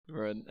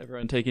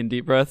Everyone taking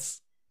deep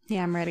breaths?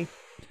 Yeah, I'm ready.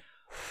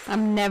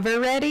 I'm never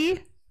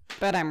ready,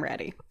 but I'm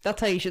ready. That's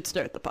how you should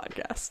start the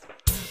podcast.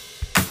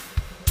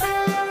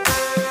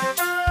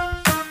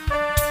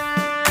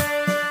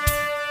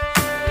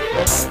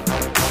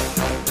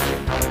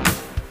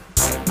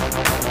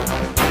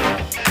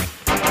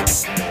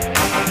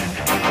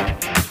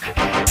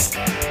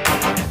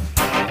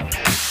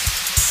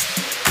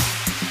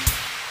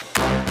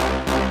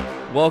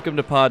 Welcome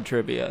to Pod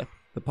Trivia,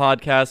 the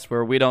podcast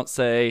where we don't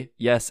say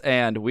yes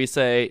and we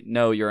say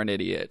no, you're an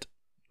idiot.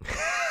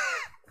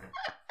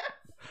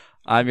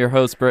 I'm your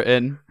host,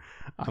 Britton.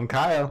 I'm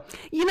Kyle.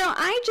 You know,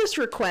 I just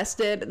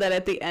requested that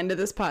at the end of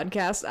this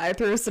podcast I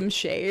throw some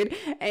shade,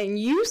 and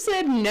you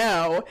said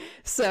no,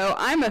 so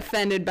I'm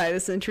offended by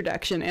this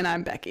introduction, and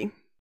I'm Becky.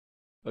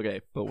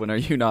 Okay, but when are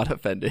you not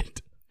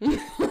offended?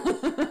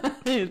 It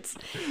is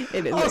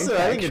Also,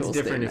 I think it's different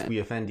statement. if we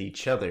offend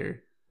each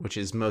other, which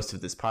is most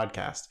of this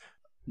podcast.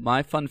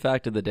 My fun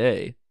fact of the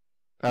day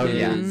Oh,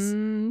 yeah. is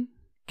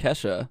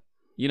Kesha.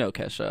 You know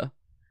Kesha,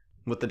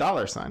 With the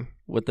dollar sign.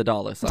 with the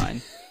dollar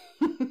sign.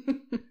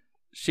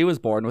 She was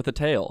born with a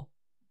tail.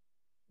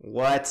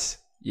 What?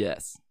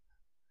 Yes.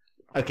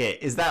 Okay,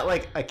 is that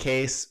like a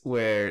case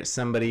where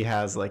somebody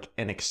has like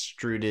an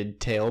extruded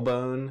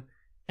tailbone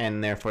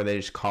and therefore they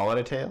just call it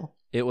a tail?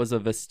 It was a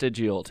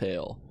vestigial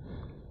tail.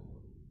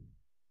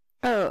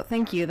 Oh,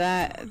 thank you.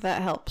 That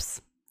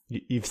helps.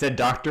 You've said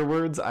doctor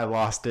words. I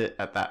lost it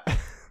at that.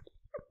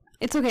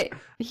 It's okay.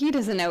 He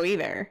doesn't know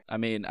either. I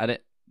mean, I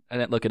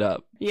didn't look it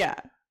up. Yeah,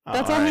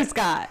 that's Oh, all all he's right.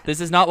 got.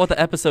 This is not what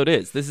the episode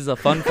is. This is a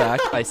fun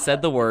fact. I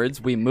said the words,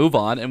 we move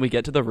on, and we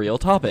get to the real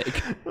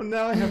topic. Well,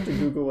 now I have to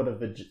Google what a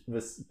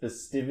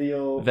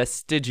vestigial...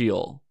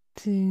 Vestigial.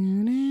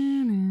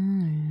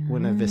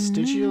 When a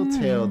vestigial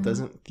tail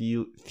doesn't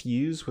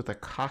fuse with a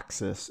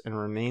coccyx and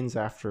remains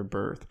after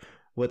birth,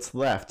 what's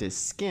left is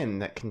skin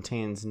that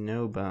contains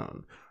no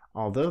bone.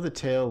 Although the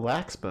tail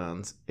lacks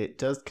bones, it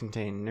does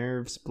contain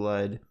nerves,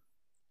 blood,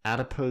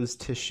 adipose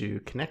tissue,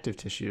 connective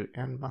tissue,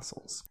 and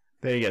muscles.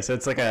 There you go. So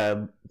it's like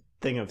a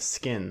thing of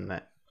skin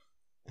that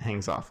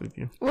hangs off of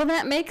you. Well,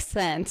 that makes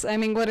sense. I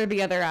mean, what are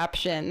the other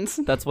options?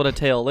 That's what a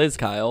tail is,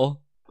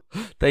 Kyle.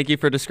 Thank you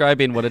for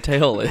describing what a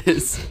tail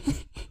is.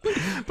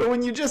 But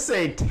when you just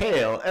say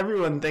tail,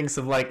 everyone thinks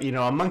of like,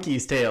 a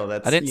monkey's tail.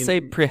 That's I didn't say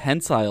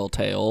prehensile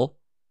tail.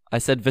 I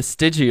said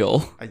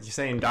vestigial. You're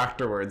saying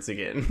doctor words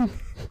again.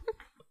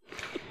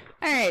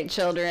 All right,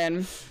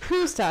 children.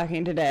 Who's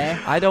talking today?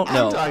 I don't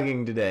know. I'm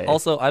talking today.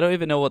 Also, I don't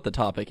even know what the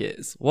topic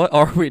is. What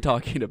are we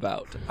talking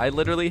about? I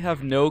literally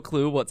have no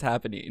clue what's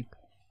happening.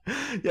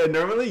 Yeah,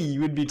 normally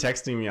you would be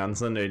texting me on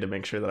Sunday to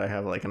make sure that I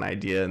have like an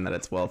idea and that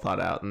it's well thought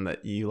out and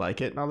that you like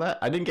it and all that.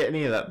 I didn't get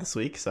any of that this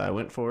week, so I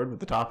went forward with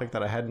the topic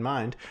that I had in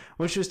mind,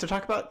 which was to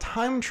talk about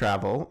time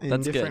travel in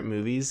That's different good.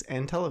 movies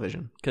and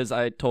television. Because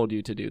I told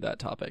you to do that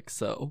topic,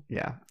 so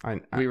Yeah,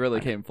 we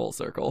really came full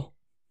circle.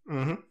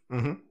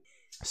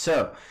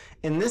 So,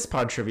 in this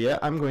pod trivia,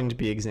 I'm going to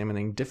be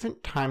examining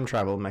different time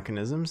travel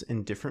mechanisms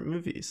in different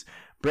movies,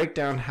 break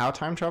down how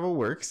time travel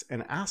works,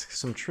 and ask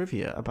some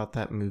trivia about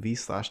that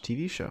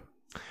movie/TV show.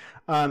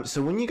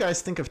 So when you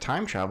guys think of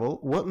time travel,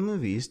 what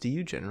movies do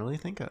you generally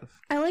think of?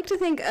 I like to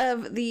think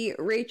of the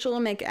Rachel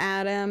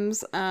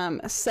McAdams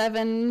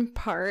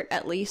 7-part,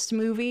 at least,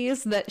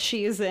 movies that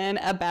she's in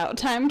about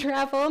time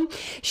travel.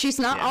 She's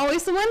not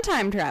always the one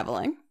time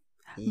traveling.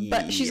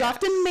 But she's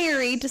often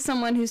married to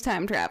someone who's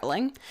time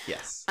traveling.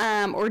 Yes.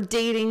 Or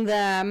dating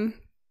them.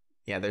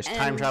 Yeah, there's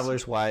Time And-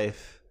 Traveler's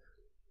Wife,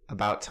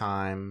 About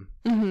Time.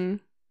 Mm-hmm.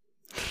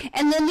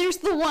 And then there's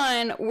the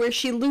one where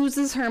she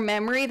loses her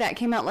memory that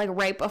came out like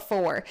right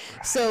before.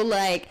 So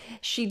like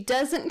she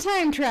doesn't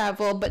time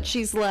travel, but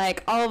she's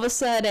like all of a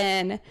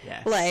sudden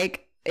Yes.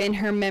 like in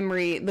her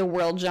memory the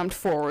world jumped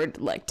forward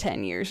like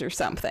 10 years or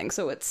something.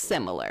 So it's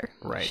similar.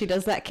 Right. She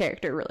does that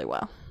character really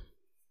well.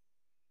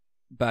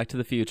 Back to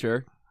the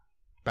Future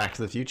Back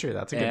to the Future,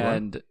 that's a good one.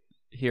 and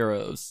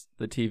Heroes,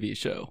 the TV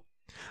show.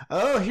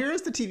 Oh,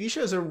 Heroes, the TV show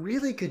is a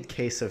really good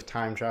case of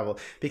time travel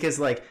because,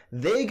 like,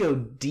 they go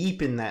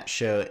deep in that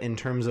show in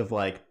terms of,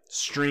 like,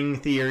 string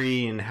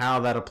theory and how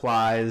that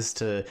applies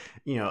to,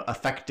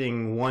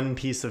 affecting one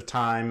piece of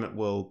time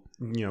will,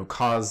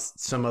 cause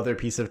some other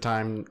piece of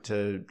time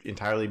to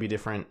entirely be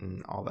different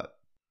and all that.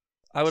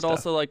 I would Stuff.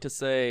 also like to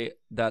say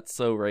That's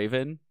So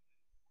Raven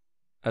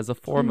as a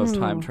form of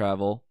time Ooh.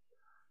 travel.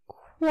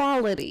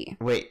 Quality.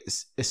 Wait,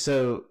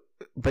 so,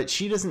 but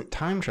she doesn't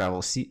time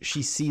travel. She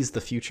sees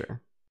the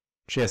future.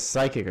 She has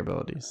psychic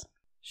abilities.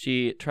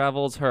 She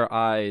travels her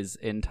eyes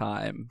in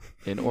time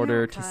in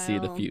order to see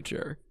the Kyle.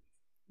 future.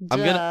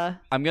 Duh.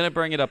 I'm gonna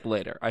bring it up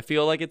later. I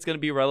feel like it's gonna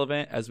be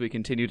relevant as we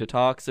continue to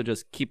talk, so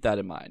just keep that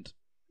in mind.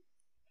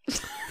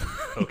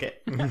 Okay.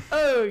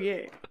 Oh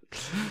yeah.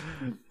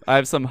 I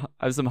have some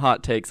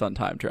hot takes on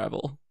time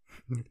travel.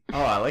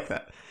 Oh, I like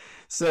that.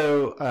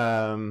 So,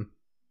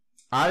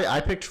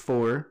 I picked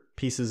 4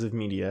 pieces of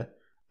media,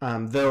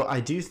 though I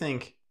do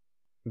think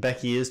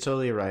Becky is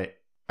totally right.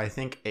 I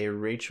think a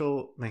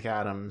Rachel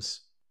McAdams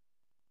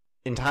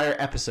entire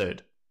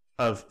episode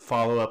of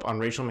follow-up on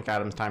Rachel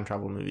McAdams' time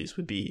travel movies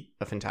would be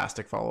a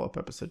fantastic follow-up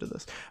episode to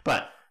this.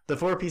 But the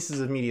 4 pieces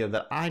of media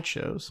that I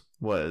chose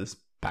was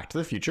Back to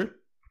the Future,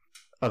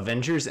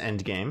 Avengers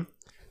Endgame,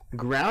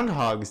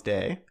 Groundhog's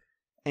Day,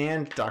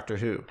 and Doctor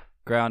Who.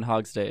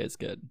 Groundhog's Day is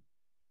good.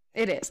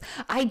 It is.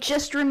 I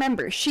just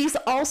remember she's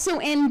also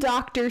in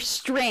Doctor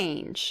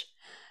Strange.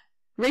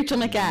 Rachel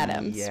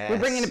McAdams. Yes, We're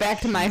bringing it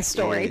back to my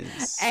story.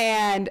 is.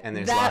 And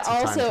there's that lots of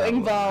time also travel in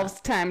involves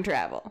that. time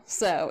travel.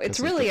 So it's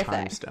Because of really the a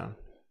time thing. stone.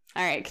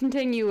 All right,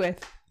 continue with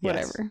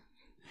Yes.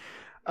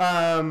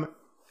 whatever.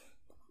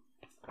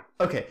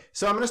 Okay,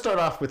 so I'm going to start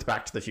off with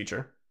Back to the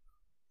Future.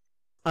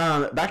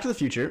 Back to the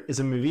Future is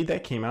a movie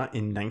that came out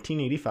in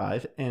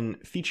 1985 and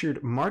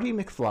featured Marty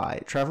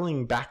McFly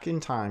traveling back in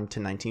time to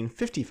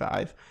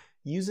 1955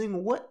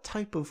 using what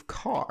type of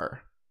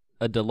car?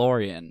 A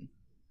DeLorean.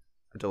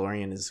 A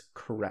DeLorean is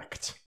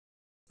correct.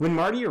 When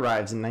Marty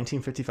arrives in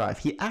 1955,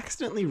 he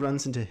accidentally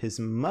runs into his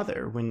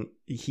mother when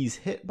he's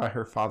hit by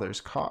her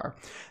father's car.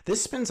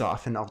 This spins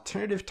off an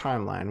alternative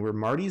timeline where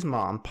Marty's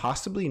mom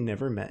possibly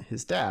never met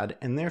his dad,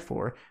 and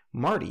therefore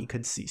Marty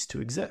could cease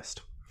to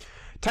exist.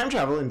 Time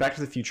travel in Back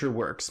to the Future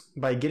works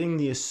by getting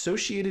the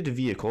associated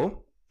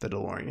vehicle, the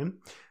DeLorean,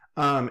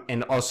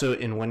 and also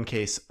in one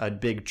case a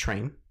big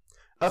train,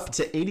 up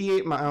to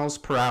 88 miles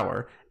per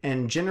hour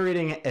and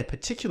generating a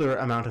particular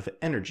amount of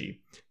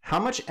energy. How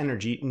much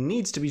energy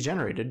needs to be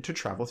generated to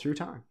travel through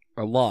time?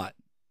 A lot.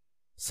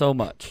 So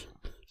much.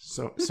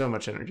 So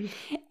much energy.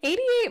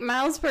 88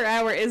 miles per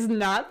hour is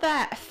not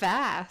that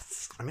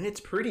fast. I mean, it's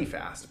pretty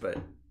fast, but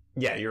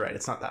yeah, you're right.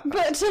 It's not that fast.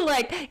 But to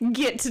like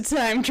get to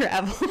time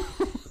travel.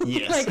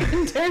 Yes. Like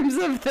in terms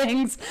of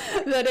things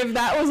that if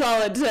that was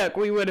all it took,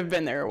 we would have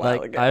been there a while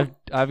Like ago.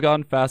 I've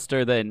gone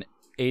faster than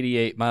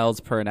 88 miles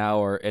per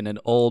hour in an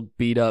old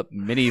beat up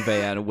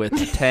minivan with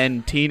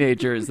 10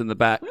 teenagers in the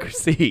back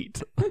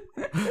seat.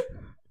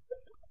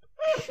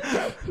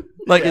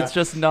 Like Yeah. it's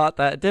just not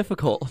that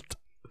difficult.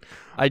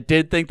 I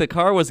did think the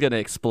car was going to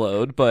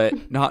explode,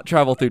 but not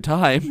travel through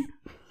time.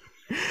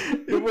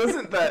 It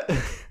wasn't that.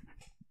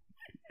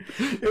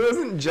 It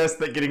wasn't just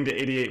that getting to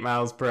 88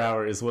 miles per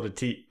hour is what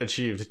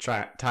achieved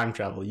time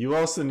travel. You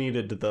also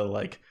needed the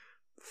like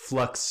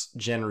flux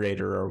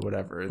generator or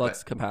whatever.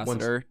 Flux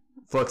capacitor.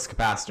 Flux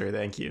capacitor,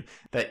 thank you.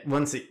 That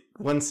once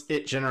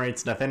it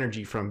generates enough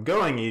energy from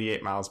going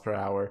 88 miles per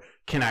hour,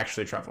 can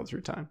actually travel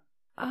through time.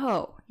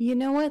 Oh, you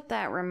know what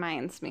that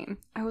reminds me?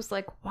 I was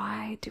like,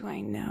 why do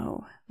I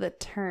know the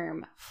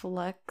term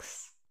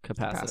flux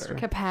Capacitor.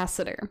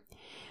 capacitor?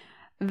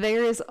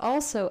 There is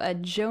also a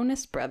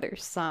Jonas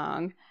Brothers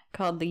song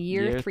called The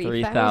Year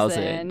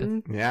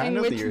 3000, Yeah, I in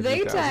know the which year they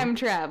 3000. time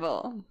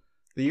travel.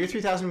 The year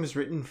 3000 was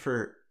written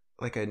for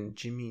like a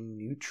Jimmy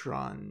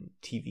Neutron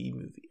TV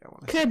movie, I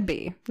want to say. Could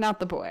be, not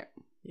the point.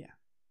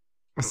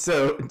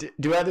 So,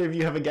 do either of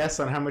you have a guess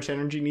on how much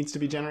energy needs to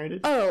be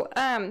generated? Oh,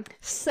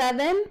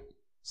 7?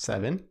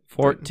 7.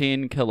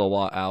 14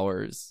 kilowatt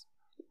hours.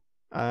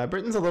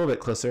 Britain's a little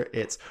bit closer.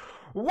 It's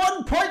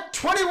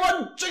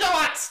 1.21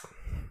 gigawatts!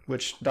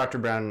 Which Dr.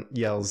 Brown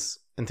yells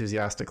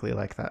enthusiastically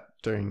like that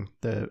during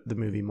the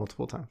movie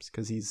multiple times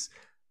because he's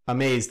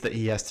amazed that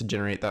he has to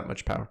generate that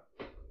much power.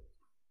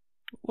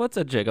 What's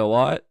a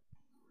gigawatt?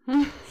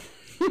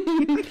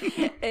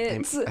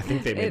 It's, I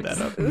think they made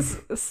that up. it's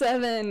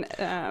 7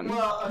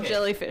 Well, okay.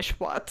 jellyfish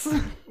watts.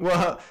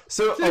 Well,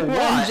 so a 1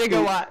 watt,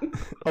 gigawatt.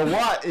 a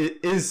watt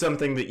is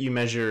something that you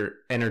measure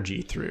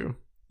energy through.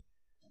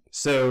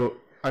 So,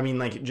 I mean,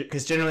 like,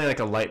 because generally, like,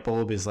 a light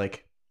bulb is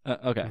like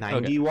Okay.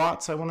 90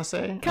 watts, I want to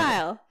say.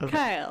 Kyle, Okay.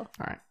 Kyle.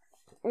 All right.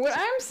 What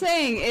I'm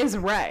saying is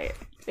right.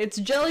 It's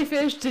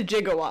jellyfish to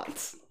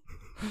gigawatts.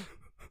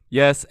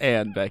 Yes,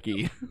 and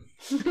Becky.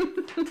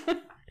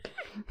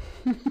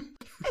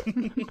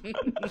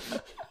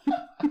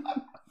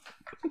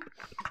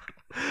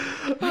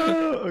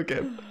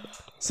 Okay.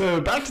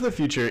 So, Back to the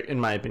Future, in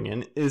my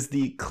opinion, is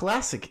the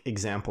classic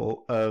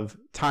example of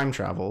time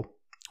travel,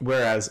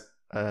 whereas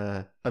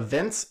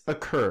events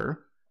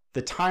occur,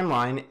 the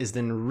timeline is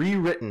then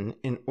rewritten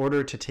in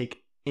order to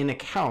take in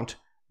account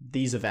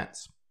these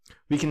events.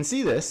 We can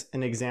see this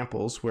in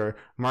examples where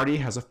Marty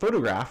has a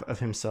photograph of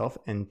himself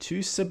and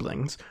 2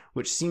 siblings,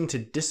 which seem to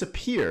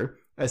disappear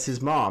as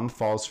his mom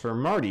falls for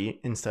Marty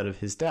instead of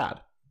his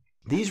dad.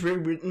 These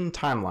rewritten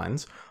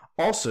timelines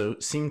also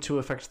seem to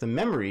affect the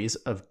memories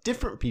of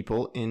different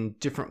people in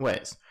different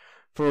ways.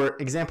 For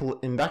example,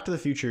 in Back to the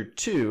Future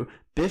 2,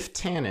 Biff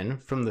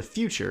Tannen from the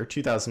future,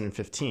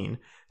 2015,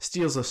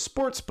 steals a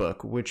sports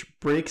book which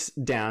breaks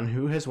down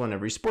who has won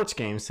every sports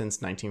game since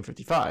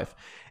 1955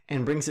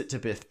 and brings it to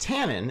Biff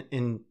Tannen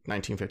in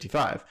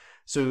 1955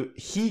 so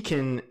he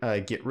can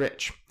get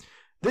rich.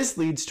 This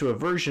leads to a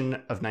version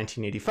of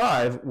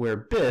 1985 where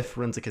Biff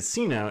runs a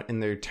casino in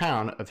their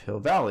town of Hill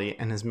Valley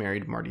and has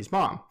married Marty's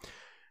mom.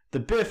 The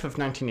Biff of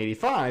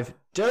 1985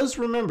 does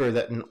remember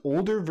that an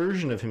older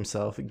version of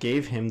himself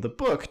gave him the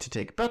book to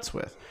take bets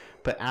with,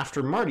 but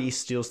after Marty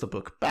steals the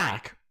book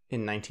back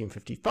in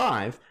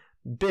 1955,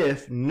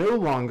 Biff no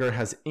longer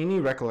has any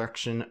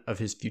recollection of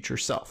his future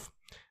self.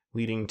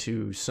 leading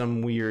to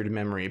some weird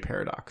memory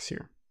paradox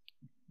here.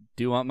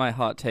 Do you want my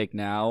hot take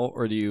now,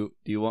 or do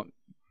you want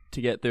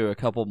to get through a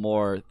couple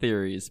more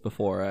theories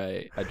before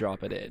I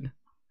drop it in?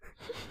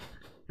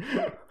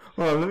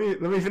 Well,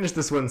 let me finish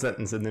this one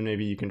sentence, and then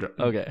maybe you can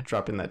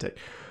drop in that take.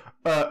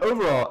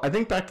 Overall, I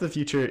think Back to the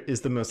Future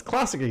is the most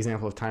classic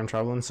example of time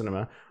travel in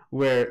cinema,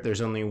 where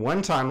there's only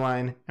one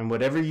timeline, and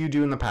whatever you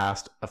do in the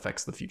past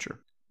affects the future.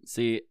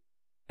 See,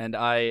 and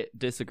I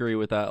disagree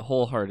with that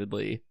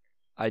wholeheartedly.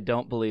 I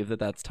don't believe that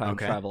that's time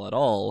travel at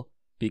all,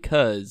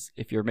 because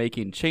if you're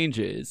making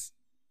changes,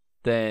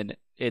 then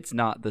it's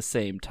not the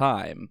same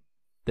time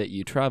that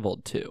you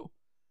traveled to.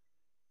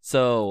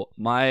 So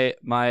my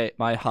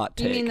hot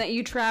take. You mean that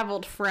you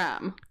traveled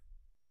from?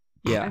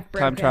 Yeah,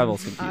 time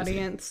travel's confusing.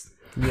 Audience.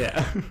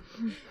 Yeah.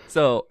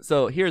 So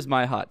here's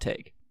my hot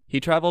take. He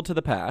traveled to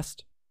the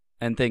past,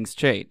 and things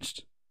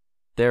changed.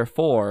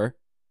 Therefore,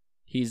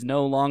 he's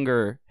no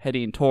longer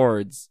heading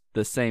towards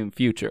the same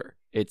future.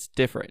 It's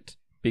different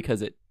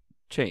because it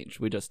changed.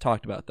 We just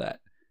talked about that.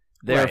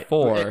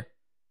 Therefore, right.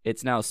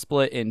 It's now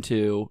split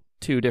into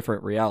two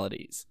different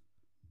realities.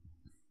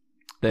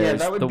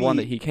 There's the one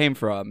that he came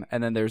from,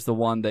 and then there's the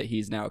one that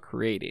he's now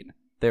creating.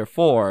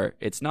 Therefore,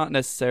 it's not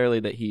necessarily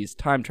that he's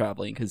time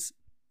traveling, because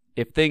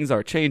if things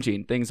are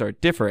changing, things are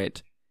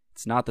different,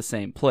 it's not the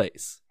same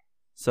place.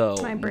 So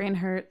my brain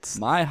hurts.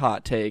 My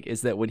hot take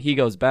is that when he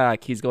goes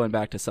back, he's going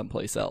back to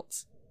someplace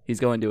else. He's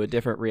going to a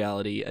different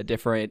reality, a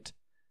different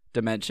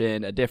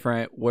dimension, a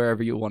different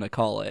wherever you want to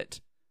call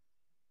it.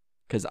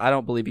 Because I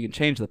don't believe you can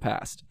change the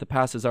past. The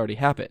past has already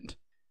happened.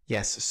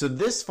 Yes, so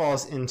this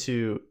falls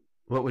into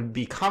what would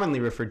be commonly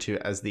referred to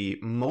as the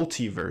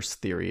multiverse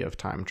theory of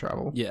time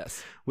travel.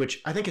 Yes.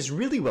 Which I think is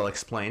really well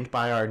explained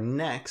by our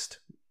next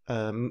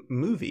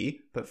movie.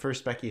 But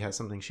first, Becky has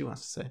something she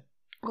wants to say.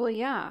 Well,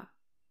 yeah.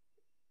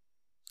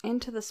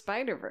 Into the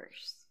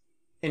Spider-Verse.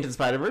 Into the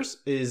Spider-Verse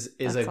is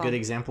a good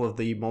example of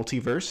the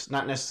multiverse.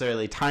 Not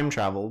necessarily time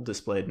travel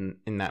displayed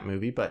in that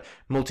movie, but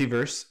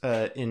multiverse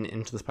in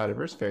Into the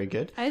Spider-Verse. Very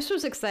good. I just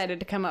was excited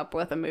to come up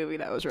with a movie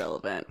that was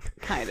relevant,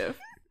 kind of.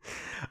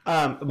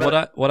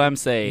 But what I'm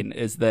saying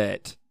is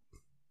that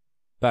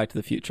Back to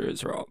the Future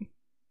is wrong.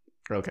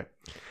 Okay.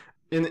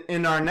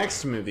 In our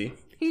next movie,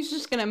 he's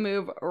just gonna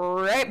move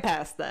right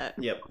past that.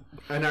 Yep.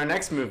 In our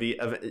next movie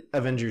of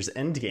Avengers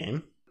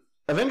Endgame.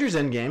 Avengers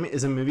Endgame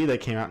is a movie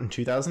that came out in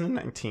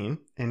 2019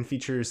 and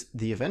features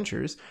the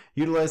Avengers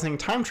utilizing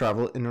time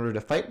travel in order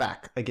to fight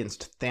back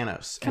against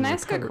Thanos. Can I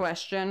ask a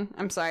question?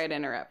 I'm sorry to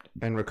interrupt.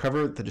 And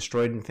recover the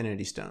destroyed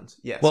Infinity Stones.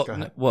 Yes, well, go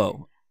ahead.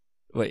 Whoa.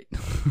 Wait.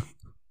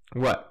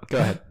 What? Go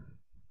ahead.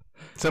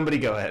 Somebody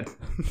go ahead.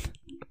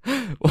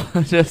 Well,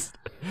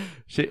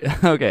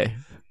 okay.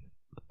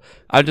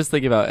 I'm just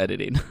thinking about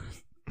editing.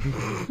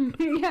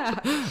 Yeah.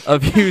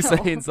 Of you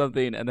saying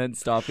something and then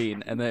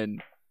stopping and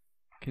then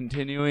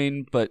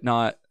continuing, but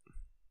not.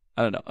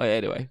 I don't know.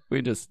 Anyway,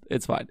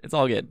 it's fine. It's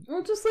all good.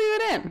 We'll just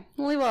leave it in.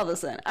 We'll leave all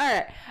this in.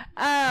 All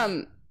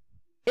right.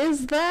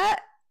 Is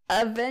that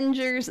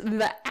Avengers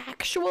the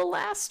actual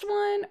last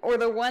one, or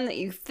the one that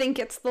you think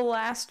it's the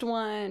last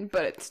one,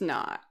 but it's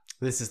not?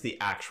 This is the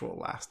actual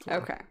last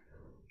one. Okay.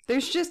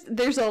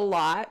 There's a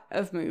lot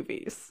of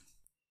movies.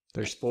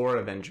 There's 4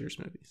 Avengers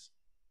movies.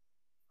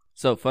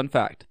 So, fun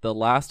fact, the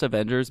last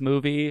Avengers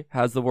movie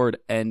has the word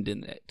end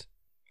in it.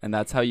 And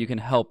that's how you can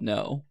help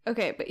know.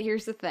 Okay, but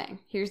here's the thing.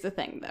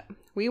 Though.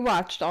 We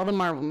watched all the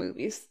Marvel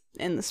movies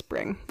in the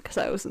spring, because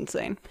I was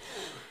insane,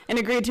 and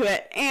agreed to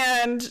it.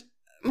 And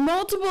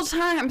multiple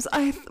times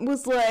I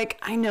was like,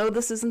 I know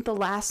this isn't the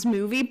last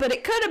movie, but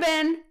it could have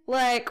been.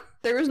 Like,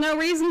 there was no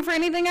reason for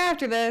anything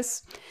after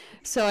this.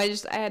 So I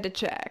had to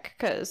check,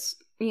 because,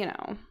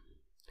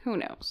 who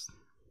knows?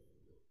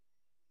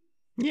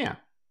 Yeah.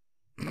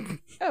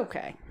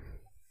 Okay.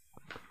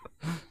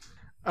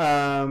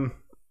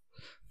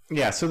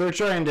 Yeah, so they're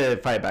trying to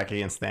fight back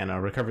against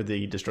Thanos, recover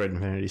the destroyed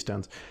Infinity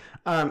Stones.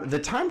 The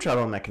time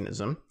travel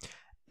mechanism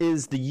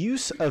is the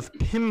use of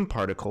Pym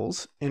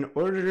particles in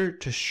order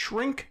to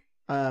shrink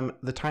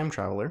the time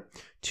traveler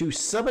to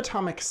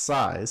subatomic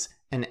size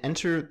and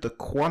enter the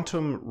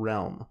quantum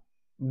realm.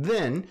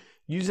 Then,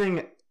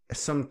 using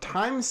some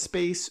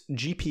time-space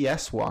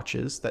GPS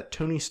watches that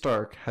Tony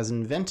Stark has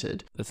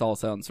invented. This all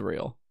sounds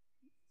real.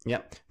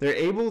 Yep. They're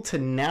able to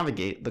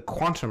navigate the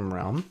quantum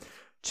realm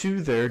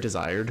to their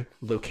desired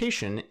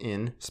location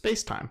in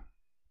space-time.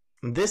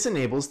 This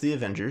enables the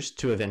Avengers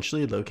to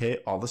eventually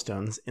locate all the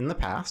stones in the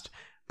past,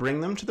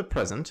 bring them to the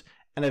present,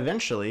 and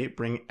eventually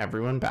bring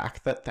everyone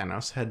back that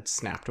Thanos had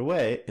snapped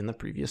away in the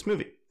previous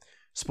movie.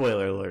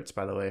 Spoiler alerts,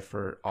 by the way,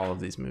 for all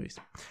of these movies.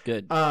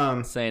 Good.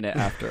 Saying it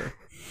after.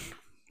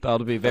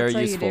 That'll be very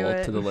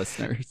useful to the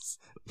listeners.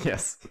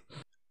 Yes.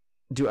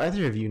 Do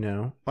either of you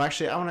know? Well,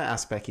 actually, I want to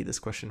ask Becky this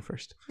question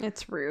first.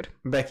 It's rude.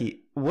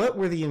 Becky, what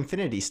were the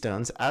Infinity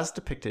Stones as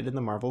depicted in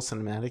the Marvel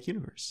Cinematic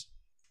Universe?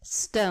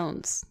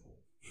 Stones.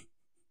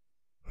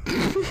 You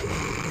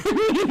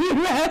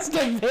asked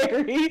a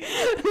very,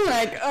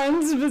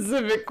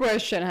 unspecific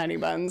question, honey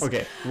buns.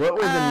 Okay, what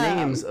were the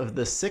names of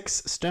the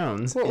 6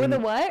 stones? What were the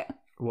what?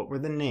 What were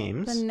the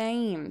names? The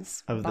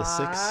names of Bob. The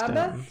 6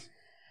 stones.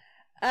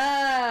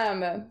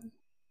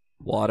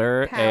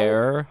 Water,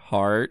 air,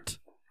 heart,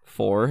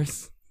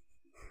 force.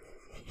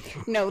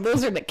 No,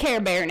 those are the Care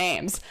Bear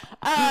names.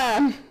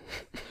 I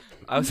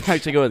was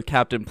actually going with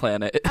Captain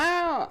Planet.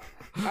 The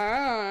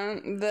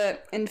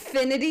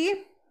Infinity.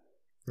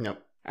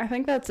 Nope. I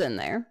think that's in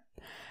there.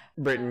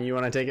 Britton, you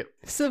want to take it?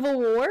 Civil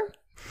War.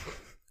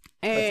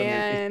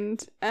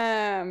 And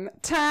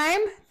time,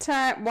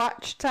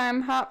 watch,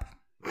 time, hop.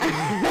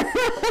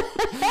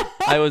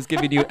 I was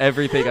giving you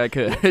everything I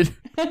could.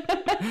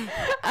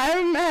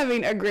 I'm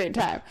having a great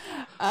time.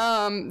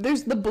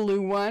 There's the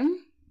blue one.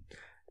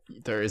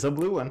 There is a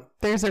blue one.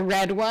 There's a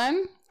red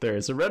one. There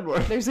is a red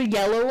one. There's a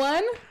yellow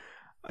one.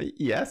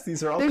 Yes,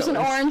 these are all There's colors.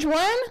 An orange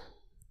one.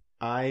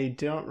 I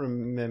don't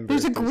remember.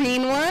 There's a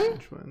green one.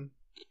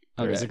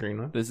 There's a green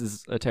one. This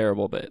is a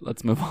terrible bit.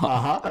 Let's move on.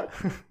 Uh-huh.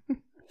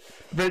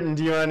 Britton,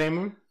 do you want to name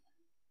them?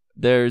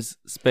 There's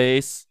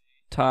space,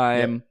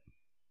 time.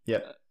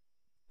 Yep.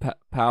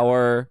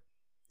 Power.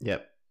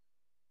 Yep.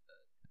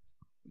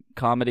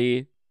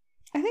 Comedy.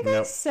 I think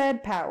I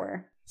said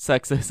power.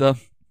 Sexism.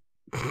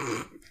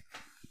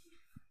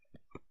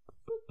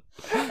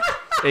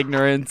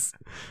 Ignorance.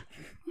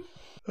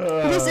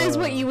 This is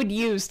what you would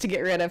use to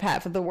get rid of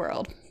half of the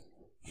world.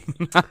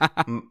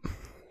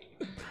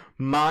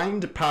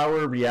 Mind,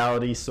 power,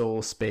 reality,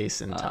 soul,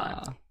 space, and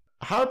time.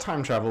 How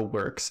time travel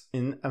works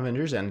in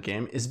Avengers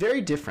Endgame is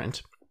very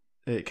different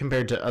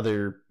compared to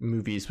other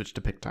movies which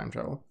depict time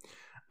travel.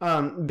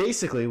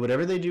 Basically,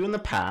 whatever they do in the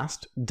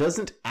past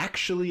doesn't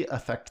actually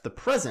affect the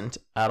present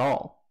at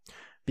all,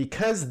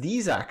 because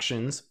these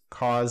actions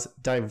cause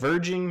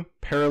diverging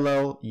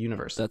parallel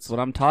universes. That's what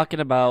I'm talking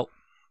about.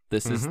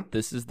 This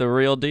is the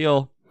real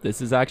deal.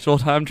 This is actual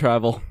time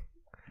travel.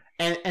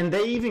 And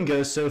they even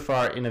go so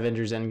far in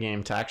Avengers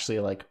Endgame to actually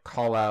like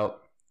call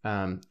out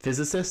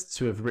physicists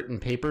who have written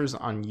papers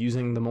on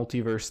using the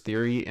multiverse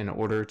theory in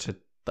order to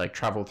like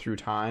travel through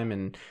time,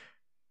 and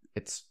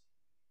I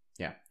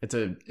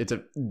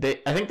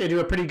think they do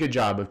a pretty good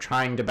job of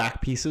trying to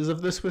back pieces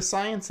of this with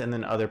science, and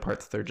then other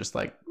parts they're just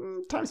like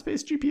time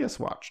space GPS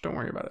watch, don't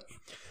worry about it.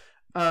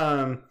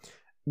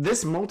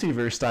 This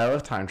multiverse style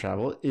of time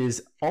travel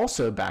is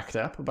also backed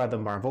up by the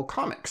Marvel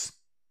comics,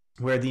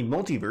 where the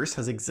multiverse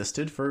has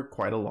existed for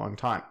quite a long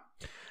time.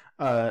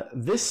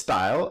 This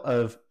style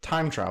of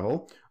time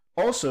travel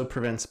also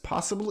prevents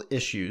possible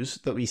issues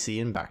that we see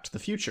in Back to the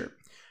Future,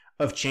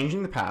 of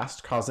changing the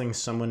past causing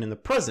someone in the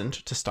present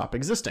to stop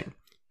existing.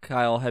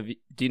 Kyle, do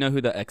you know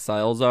who the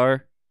Exiles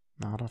are?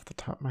 Not off the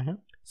top of my head.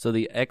 So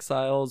the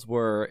Exiles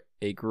were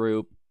a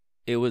group.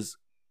 It was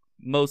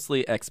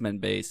mostly X-Men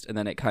based, and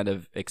then it kind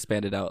of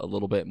expanded out a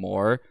little bit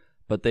more.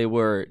 But they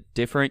were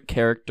different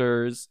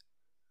characters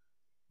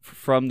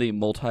from the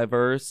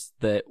multiverse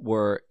that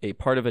were a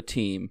part of a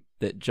team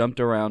that jumped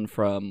around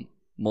from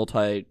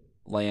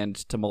multi-land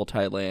to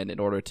multi-land in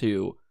order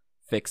to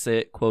fix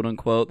it, quote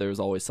unquote. There was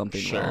always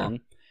something wrong.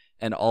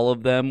 And all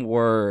of them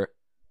were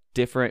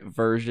different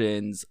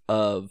versions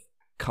of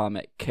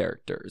comic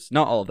characters.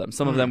 Not all of them.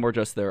 Some of them were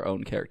just their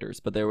own characters,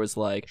 but there was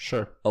like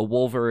a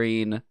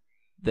Wolverine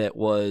that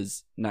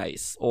was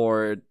nice,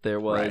 or there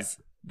was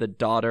the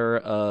daughter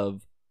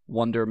of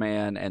Wonder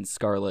Man and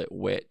Scarlet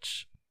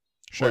Witch.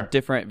 Or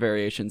different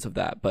variations of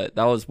that, but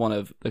that was one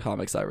of the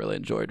comics I really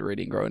enjoyed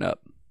reading growing up.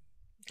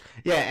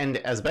 Yeah, and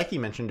as Becky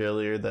mentioned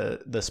earlier,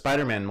 the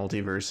Spider-Man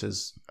multiverse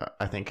is,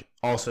 I think,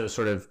 also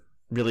sort of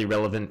really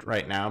relevant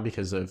right now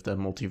because of the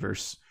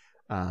multiverse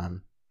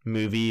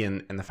movie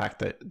and the fact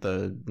that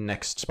the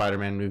next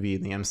Spider-Man movie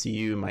in the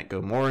MCU might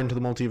go more into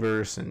the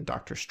multiverse, and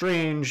Doctor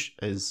Strange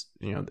is,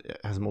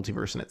 has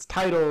multiverse in its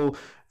title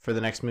for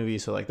the next movie.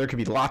 So like there could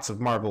be lots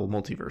of Marvel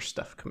multiverse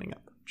stuff coming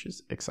up, which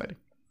is exciting.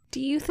 Do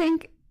you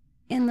think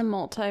in the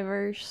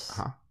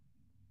multiverse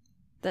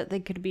that they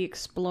could be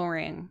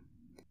exploring,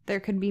 there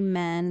could be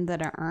men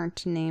that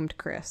aren't named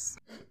Chris?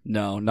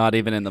 No, not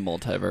even in the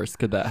multiverse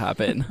could that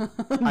happen.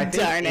 I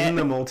think in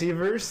the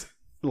multiverse,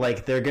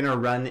 like they're gonna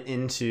run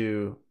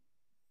into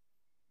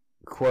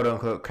quote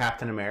unquote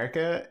Captain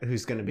America,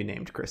 who's gonna be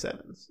named Chris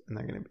Evans,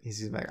 and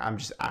he's like, I'm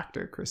just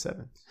actor Chris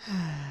Evans.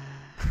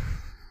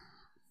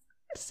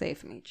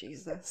 Save me,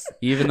 Jesus.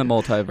 Even the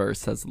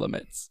multiverse has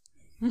limits.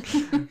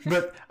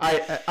 But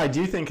I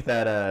do think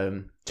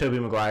that Tobey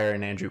Maguire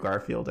and Andrew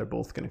Garfield are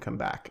both going to come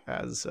back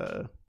as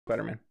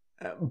Spider-Man.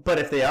 But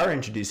if they are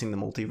introducing the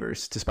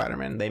multiverse to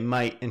Spider-Man, they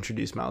might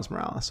introduce Miles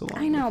Morales along.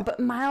 I know,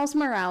 but Miles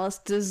Morales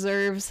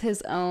deserves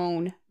his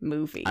own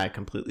movie. I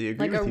completely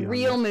agree with you. Like a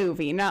real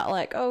movie, not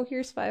like, oh,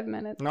 here's 5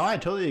 minutes. No, I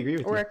totally agree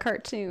with you. Or a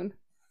cartoon.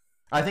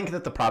 I think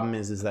that the problem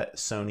is that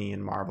Sony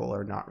and Marvel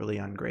are not really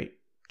on great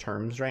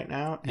terms right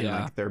now, and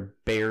like they're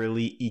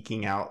barely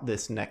eking out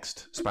this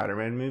next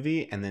Spider-Man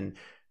movie, and then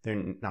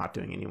they're not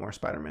doing any more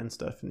Spider-Man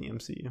stuff in the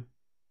MCU.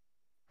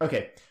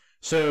 Okay,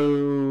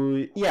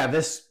 so yeah,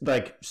 this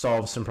like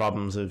solves some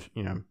problems of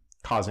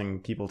causing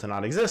people to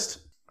not exist,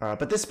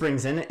 but this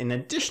brings in an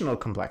additional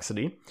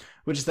complexity,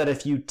 which is that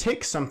if you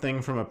take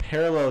something from a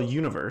parallel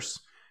universe,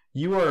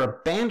 you are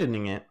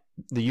abandoning it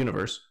the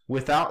universe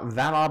without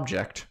that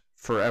object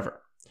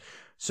forever.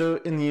 So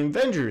in the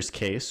Avengers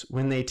case,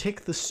 when they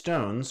take the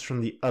stones from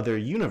the other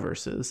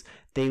universes,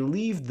 they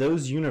leave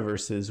those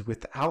universes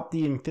without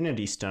the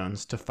Infinity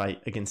Stones to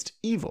fight against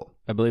evil.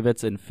 I believe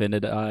it's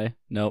Infinity.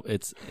 No,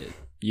 it's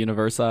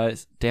Universe.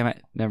 Damn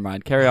it. Never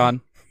mind. Carry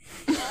on.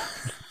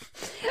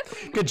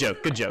 Good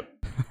joke. Good joke.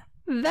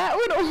 That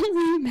would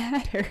only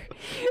matter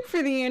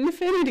for the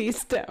Infinity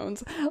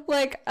Stones.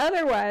 Like,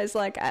 otherwise,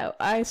 like,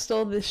 I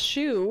stole this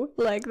shoe.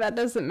 Like, that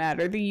doesn't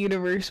matter. The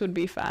universe would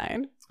be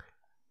fine.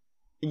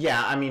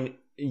 Yeah, I mean,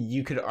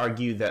 you could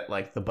argue that,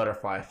 like, the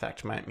butterfly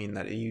effect might mean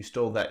that you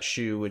stole that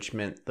shoe, which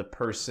meant the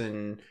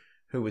person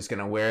who was going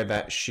to wear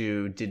that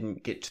shoe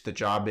didn't get to the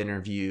job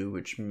interview,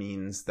 which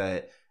means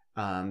that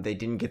they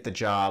didn't get the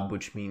job,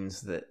 which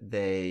means that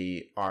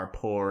they are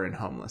poor and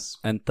homeless.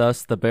 And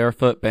thus the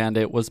Barefoot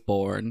Bandit was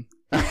born.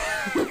 That's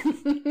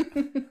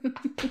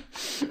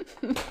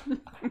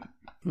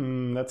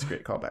a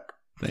great callback.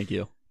 Thank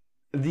you.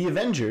 The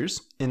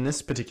Avengers, in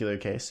this particular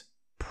case,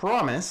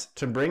 promise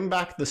to bring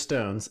back the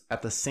stones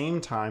at the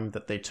same time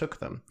that they took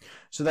them,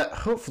 so that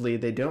hopefully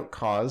they don't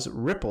cause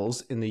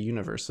ripples in the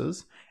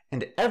universes,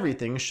 and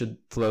everything should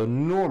flow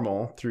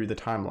normal through the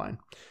timeline.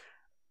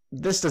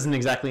 This doesn't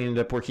exactly end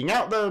up working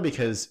out, though,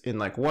 because in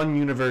like one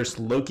universe,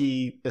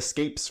 Loki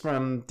escapes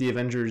from the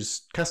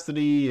Avengers'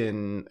 custody,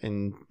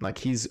 and like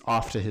he's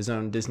off to his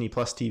own Disney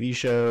Plus TV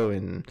show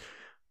and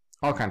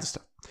all kinds of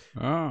stuff.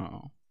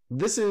 Oh.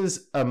 This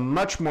is a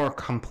much more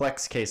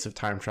complex case of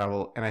time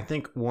travel, and I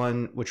think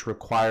one which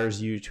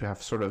requires you to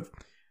have sort of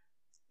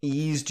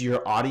eased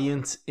your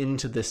audience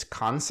into this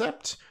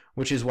concept,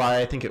 which is why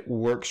I think it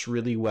works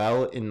really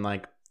well in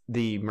like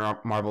the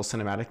Marvel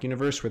Cinematic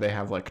Universe, where they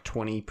have like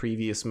 20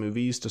 previous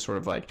movies to sort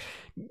of like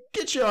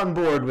get you on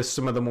board with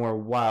some of the more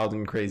wild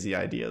and crazy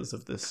ideas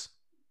of this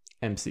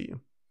MCU.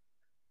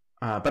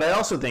 But I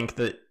also think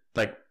that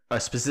like a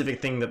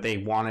specific thing that they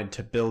wanted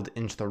to build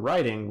into the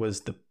writing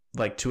was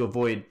to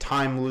avoid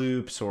time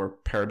loops or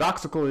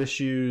paradoxical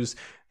issues,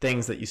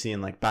 things that you see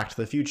in like Back to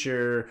the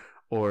Future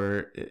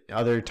or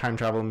other time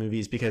travel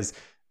movies, because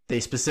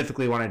they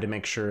specifically wanted to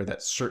make sure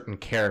that certain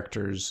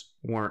characters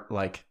weren't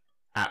like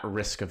at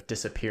risk of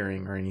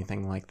disappearing or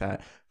anything like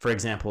that. For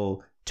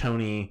example,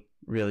 Tony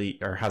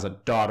has a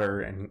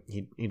daughter and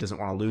he doesn't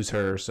want to lose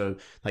her, so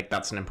like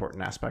that's an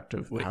important aspect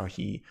of how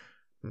he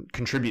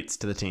contributes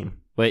to the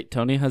team. Wait,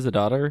 Tony has a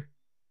daughter?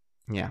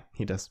 Yeah,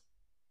 he does.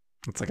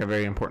 It's like a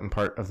very important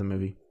part of the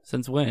movie.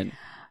 Since when?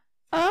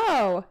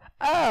 Oh,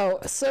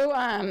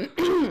 so,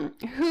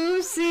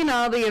 who's seen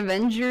all the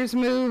Avengers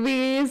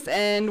movies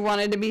and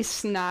wanted to be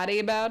snotty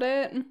about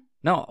it?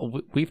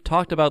 No, we've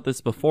talked about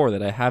this before,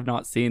 that I have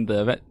not seen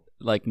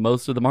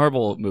most of the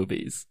Marvel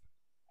movies.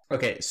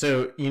 Okay,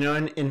 so,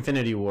 in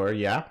Infinity War,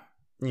 yeah,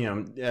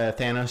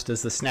 Thanos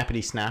does the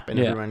snappity snap and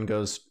everyone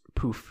goes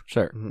poof.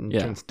 Sure,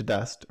 turns to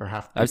dust, or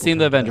half. I've seen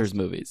the Avengers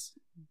movies.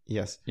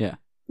 Yes. Yeah.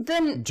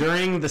 Then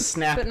during the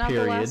snap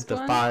period,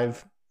 the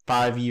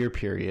 5-year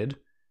period,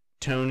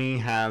 Tony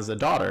has a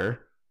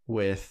daughter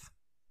with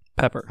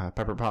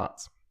Pepper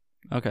Potts.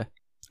 Okay.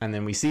 And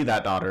then we see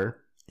that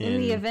daughter in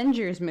the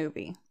Avengers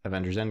movie.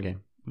 Avengers Endgame.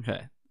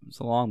 Okay. It's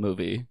a long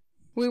movie.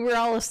 We were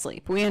all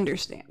asleep. We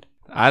understand.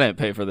 I didn't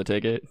pay for the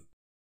ticket.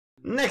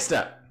 Next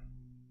up,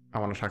 I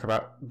want to talk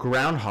about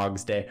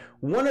Groundhog's Day.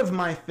 One of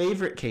my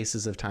favorite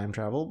cases of time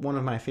travel, one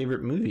of my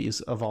favorite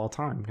movies of all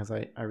time, because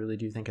I really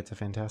do think it's a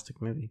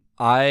fantastic movie.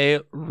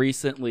 I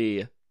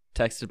recently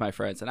texted my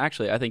friends, and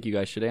actually I think you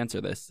guys should answer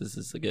this. This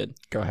is a good...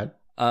 Go ahead.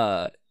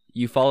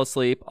 You fall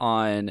asleep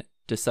on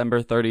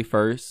December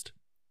 31st,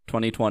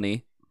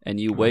 2020, and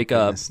you wake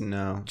up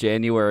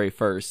January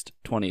 1st,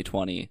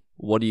 2020.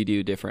 What do you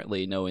do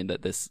differently knowing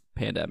that this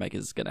pandemic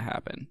is going to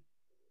happen?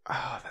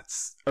 Oh,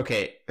 that's...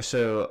 Okay,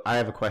 so I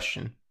have a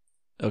question.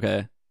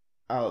 Okay.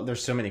 Oh,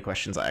 there's so many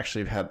questions I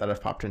actually have that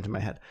have popped into my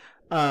head.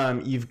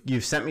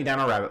 You've sent me down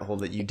a rabbit hole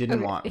that you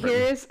didn't want.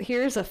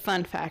 Here's a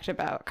fun fact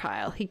about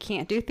Kyle. He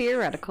can't do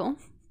theoretical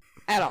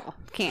at all.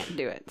 Can't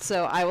do it.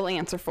 So I will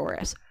answer for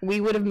us. We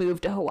would have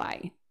moved to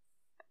Hawaii.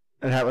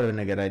 That would have been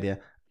a good idea.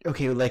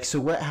 Okay, so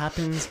what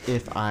happens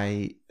if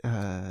I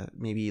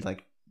maybe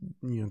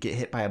get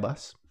hit by a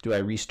bus? Do I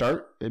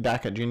restart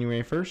back at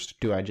January 1st?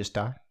 Do I just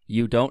die?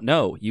 You don't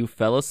know. You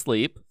fell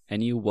asleep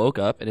and you woke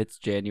up and it's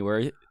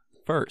January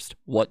 1st.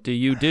 What do?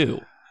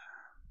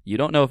 You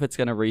don't know if it's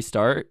going to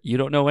restart. You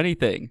don't know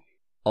anything.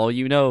 All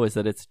you know is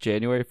that it's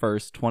January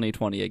 1st,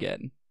 2020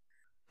 again.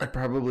 I'd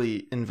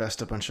probably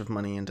invest a bunch of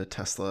money into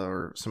Tesla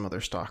or some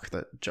other stock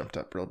that jumped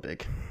up real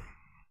big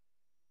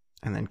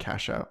and then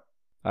cash out.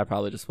 I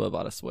probably just would have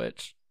bought a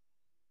Switch.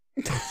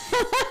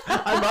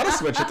 I bought a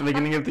Switch at the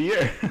beginning of the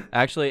year.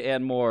 Actually,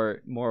 and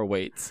more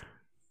weights.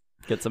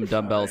 Get some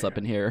dumbbells up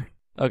in here.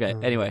 Okay,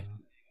 anyway.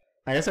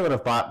 I guess I would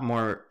have bought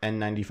more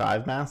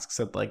N95 masks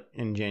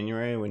in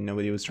January when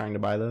nobody was trying to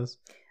buy those.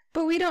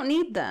 But we don't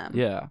need them.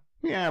 Yeah.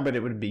 Yeah, but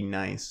it would be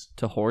nice.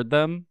 To hoard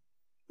them?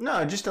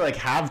 No, just to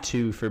have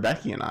two for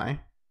Becky and I.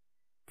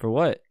 For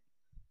what?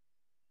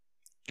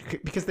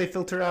 Because they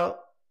filter out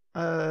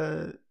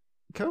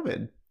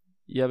COVID.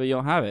 Yeah, but you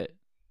don't have it.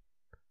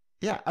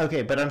 Yeah,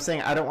 okay, but I'm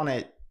saying I don't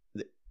want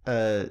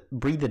to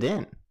breathe it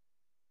in.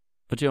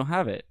 But you don't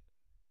have it.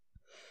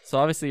 So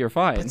obviously you're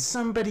fine. But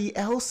somebody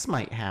else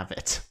might have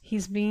it.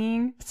 He's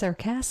being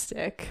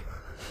sarcastic.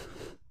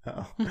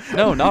 Oh.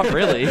 No, not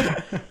really.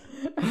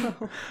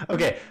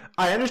 Okay,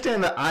 I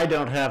understand that I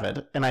don't have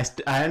it, and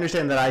I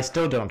understand that I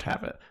still don't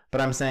have it,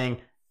 but I'm saying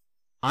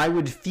I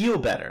would feel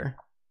better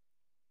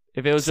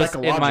if it was just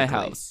in my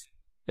house.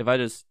 If I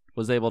just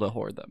was able to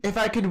hoard them. If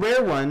I could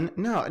wear one,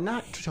 no,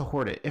 not to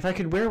hoard it. If I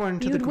could wear one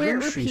to the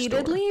grocery store. You'd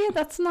wear it repeatedly?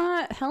 That's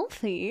not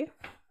healthy.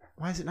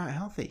 Why is it not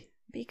healthy?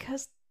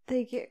 Because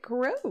they get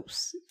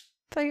gross.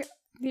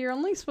 You're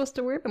only supposed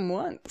to wear them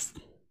once.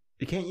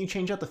 Can't you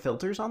change out the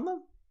filters on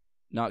them?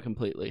 Not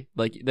completely.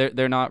 Like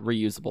they're not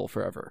reusable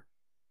forever.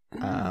 All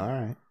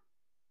right.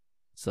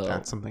 So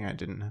that's something I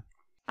didn't know.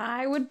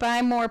 I would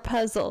buy more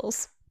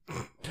puzzles.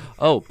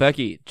 Oh,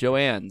 Becky,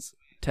 Joanne's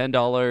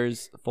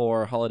 $10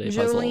 for holiday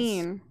puzzles.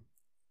 Jolene.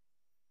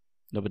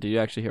 No, but did you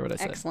actually hear what I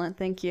said? Excellent,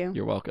 thank you.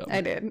 You're welcome.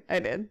 I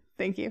did.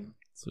 Thank you.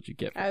 That's what you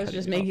get. I was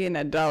just making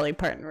a Dolly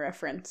Parton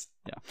reference.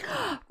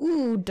 Yeah.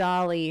 Ooh,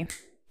 Dolly.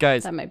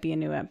 Guys, that might be a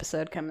new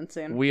episode coming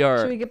soon. We are.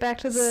 Should we get back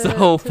to the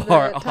so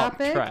far off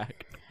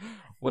track?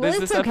 What is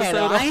this episode?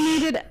 Though.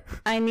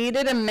 I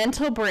needed a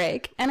mental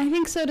break, and I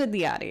think so did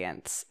the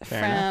audience,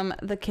 from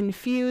the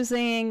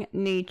confusing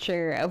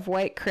nature of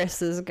White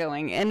Chris's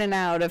going in and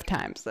out of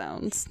time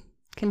zones.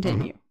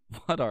 Continue.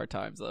 What are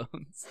time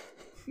zones?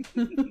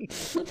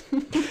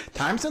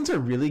 Time zones are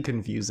really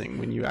confusing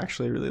when you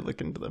actually really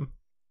look into them.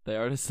 They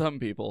are to some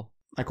people.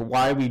 Like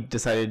why we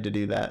decided to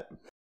do that.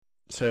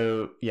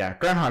 So yeah,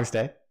 Groundhog's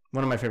Day.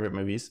 One of my favorite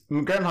movies.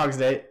 Groundhog's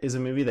Day is a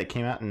movie that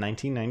came out in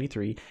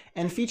 1993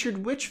 and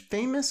featured which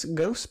famous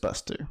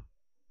Ghostbuster?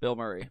 Bill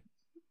Murray.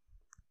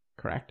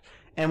 Correct.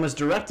 And was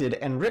directed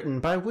and written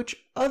by which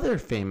other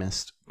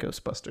famous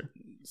Ghostbuster?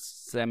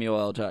 Samuel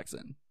L.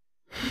 Jackson.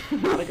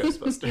 Not a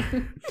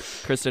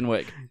Ghostbuster. Kristen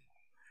Wiig.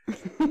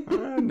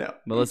 No.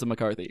 Melissa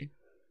McCarthy.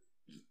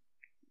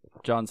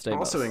 John Stamos.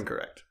 Also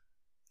incorrect.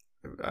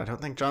 I don't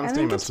think John Stamos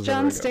think was it's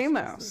John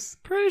Stamos.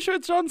 Pretty sure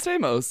it's John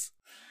Stamos.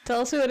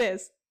 Tell us who it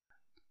is.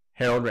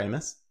 Harold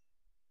Ramis.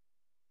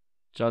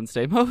 John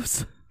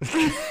Stamos?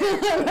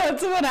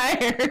 That's what I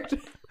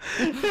heard.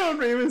 Harold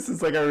Ramis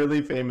is like a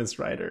really famous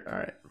writer. All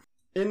right.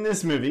 In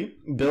this movie,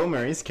 Bill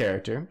Murray's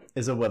character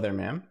is a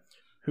weatherman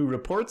who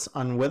reports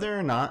on whether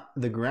or not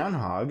the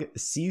groundhog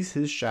sees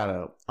his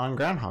shadow on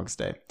Groundhog's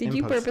Day. Did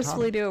you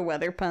purposefully do a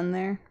weather pun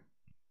there?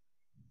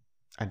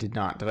 I did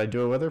not. Did I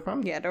do a weather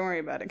pun? Yeah, don't worry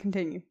about it.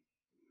 Continue.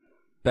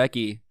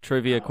 Becky,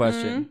 trivia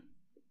question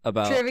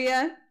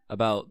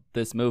about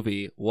this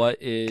movie.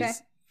 What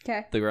is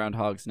the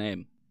groundhog's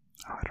name?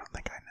 Oh, I don't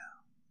think I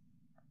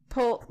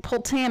know.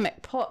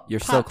 Poltamic. You're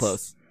so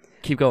close.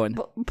 Keep going.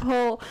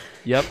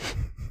 Yep.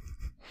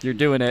 You're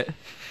doing it.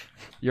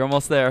 You're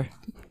almost there.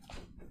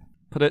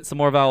 Put some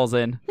more vowels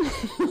in.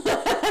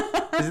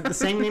 Is it the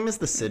same name as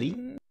the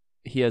city?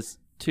 He has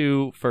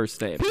 2 first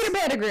names. Peter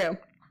Pettigrew.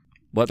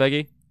 What,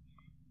 Becky?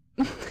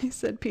 I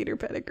said Peter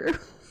Pettigrew.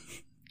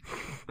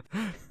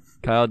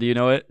 Kyle, do you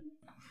know it?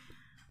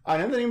 I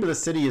know the name of the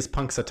city is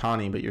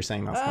Punxsutawney, but you're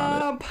saying that's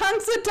not it. Oh,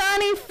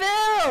 Punxsutawney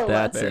Phil!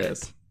 That's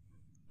it.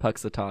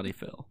 Punxsutawney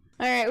Phil.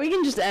 All right, we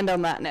can just end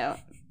on that note.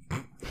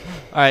 All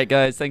right,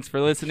 guys, thanks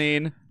for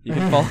listening. You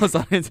can follow us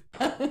on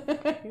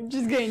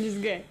Just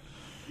kidding.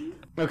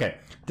 Okay.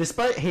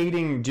 Despite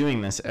hating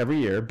doing this every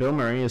year, Bill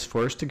Murray is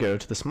forced to go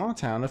to the small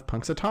town of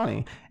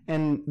Punxsutawney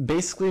and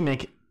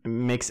basically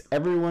makes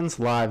everyone's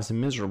lives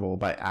miserable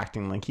by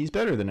acting like he's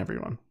better than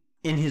everyone.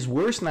 In his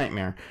worst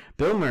nightmare,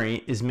 Bill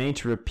Murray is made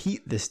to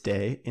repeat this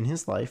day in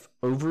his life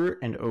over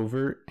and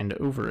over and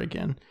over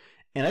again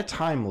in a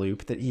time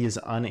loop that he is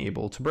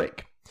unable to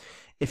break.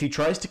 If he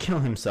tries to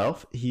kill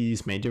himself,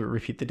 he's made to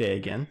repeat the day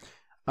again.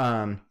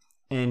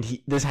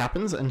 This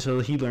happens until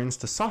he learns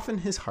to soften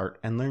his heart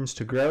and learns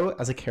to grow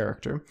as a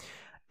character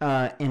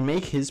and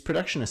make his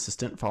production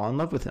assistant fall in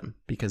love with him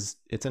because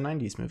it's a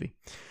 90s movie.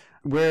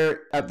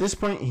 Where at this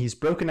point, he's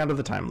broken out of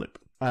the time loop.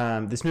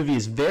 This movie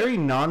is very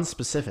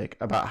non-specific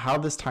about how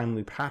this time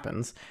loop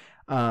happens,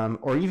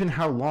 or even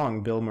how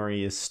long Bill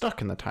Murray is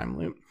stuck in the time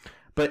loop.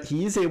 But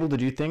he is able to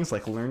do things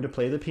like learn to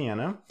play the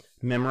piano,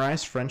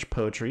 memorize French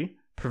poetry,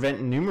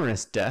 prevent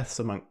numerous deaths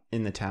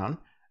in the town,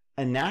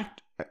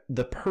 enact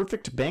the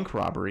perfect bank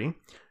robbery,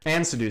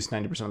 and seduce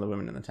 90% of the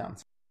women in the town.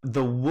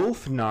 The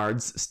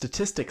Wolfnards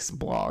statistics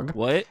blog.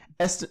 What?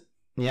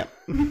 Yep.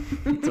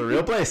 It's a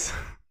real place.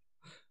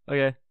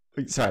 Okay.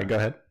 Sorry, go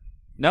ahead.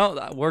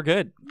 No, we're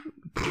good.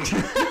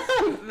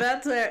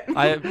 That's it.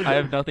 I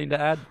have nothing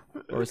to add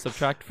or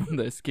subtract from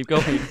this. Keep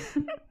going.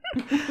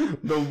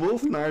 The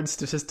Wolfnard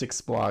statistics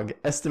blog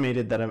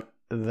estimated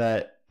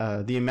that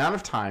the amount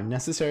of time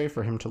necessary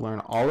for him to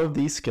learn all of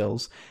these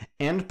skills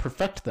and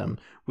perfect them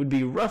would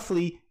be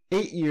roughly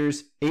 8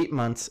 years, 8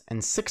 months,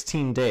 and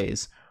 16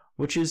 days,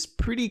 which is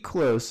pretty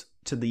close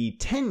to the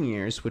 10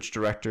 years which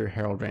director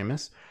Harold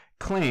Ramis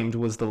claimed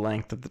was the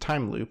length of the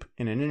time loop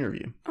in an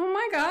interview. Oh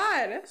my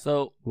god.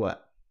 So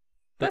what?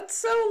 That's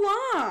so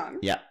long.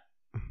 Yeah.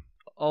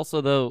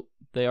 Also, though,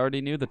 they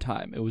already knew the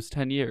time. It was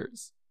 10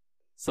 years.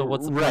 So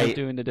what's the point of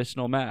doing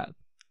additional math?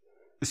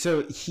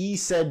 So he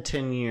said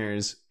 10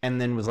 years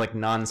and then was like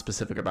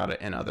non-specific about it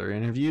in other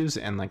interviews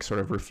and like sort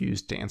of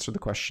refused to answer the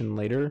question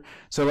later.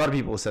 So a lot of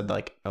people said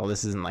like, oh,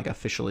 this isn't like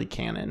officially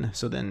canon.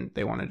 So then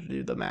they wanted to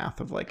do the math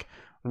of like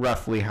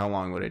roughly how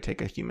long would it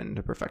take a human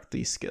to perfect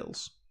these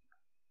skills.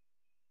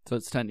 So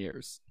it's 10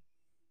 years.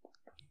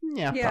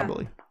 Yeah,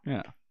 probably.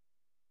 Yeah.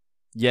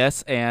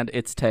 Yes, and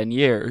it's 10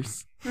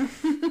 years.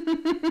 This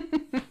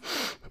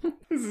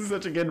is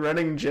such a good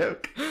running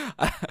joke.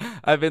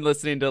 I've been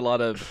listening to a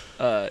lot of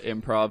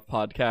improv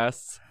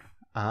podcasts,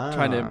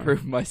 trying to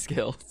improve my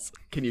skills.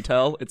 Can you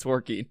tell? It's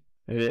working.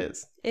 It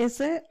is.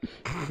 Is it?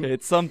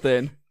 It's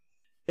something.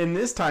 In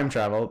this time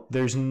travel,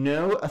 there's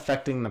no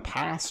affecting the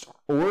past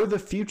or the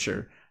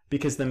future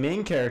because the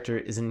main character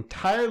is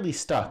entirely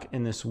stuck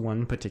in this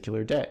one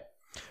particular day.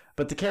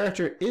 But the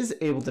character is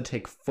able to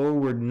take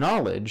forward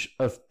knowledge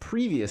of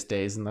previous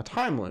days in the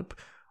time loop,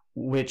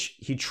 which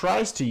he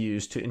tries to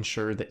use to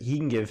ensure that he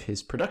can give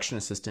his production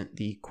assistant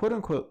the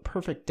quote-unquote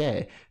perfect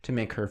day to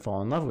make her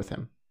fall in love with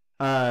him.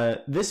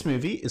 This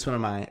movie is one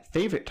of my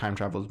favorite time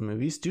travel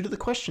movies due to the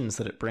questions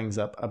that it brings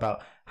up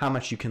about how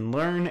much you can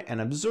learn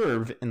and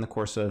observe in the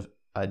course of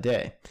a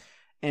day,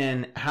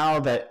 and how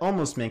that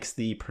almost makes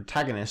the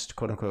protagonist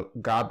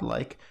quote-unquote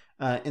godlike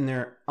in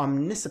their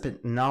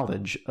omniscient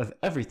knowledge of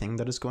everything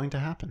that is going to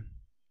happen.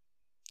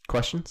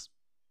 Questions?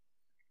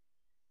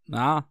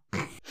 Nah.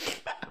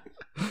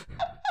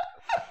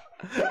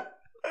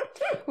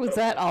 Was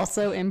that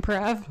also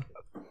improv?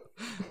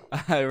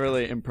 I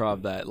really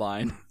improv that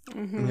line.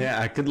 Mm-hmm.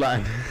 Yeah, good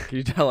line. Can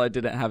you tell I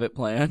didn't have it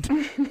planned?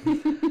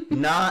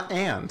 Nah,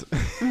 and.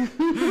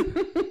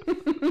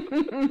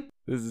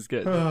 This is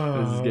good.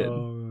 This is good.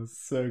 Oh,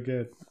 so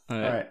good. All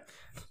right.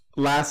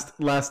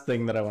 Last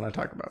thing that I want to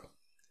talk about.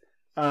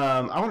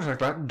 I want to talk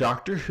about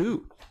Doctor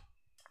Who.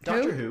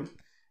 Doctor Who.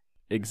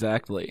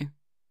 Exactly.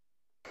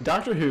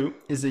 Doctor Who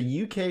is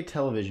a UK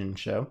television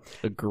show.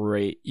 A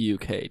great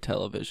UK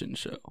television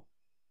show.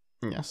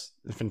 Yes,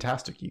 a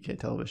fantastic UK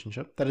television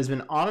show that has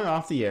been on and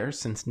off the air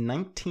since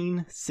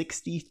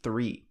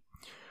 1963.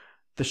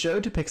 The show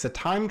depicts a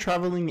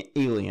time-traveling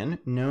alien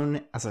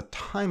known as a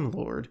Time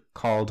Lord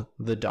called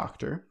the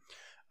Doctor.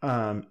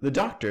 The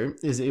Doctor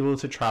is able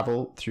to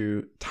travel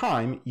through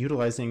time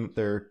utilizing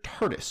their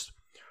TARDIS.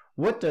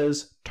 What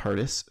does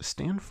TARDIS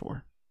stand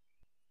for?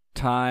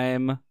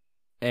 Time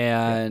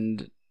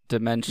and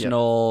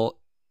dimensional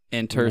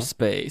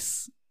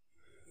interspace.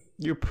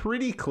 You're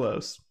pretty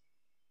close.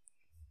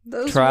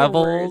 Those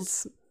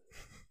travels.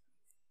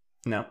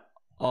 No.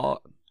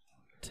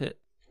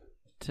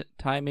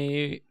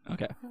 Timey.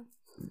 Okay.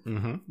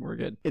 Mm-hmm. We're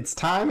good. It's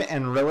time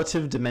and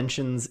relative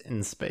dimensions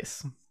in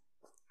space.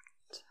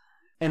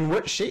 And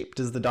what shape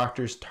does the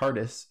Doctor's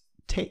TARDIS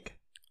take?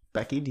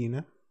 Becky, do you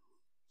know?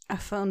 A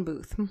phone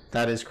booth.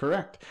 That is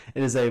correct.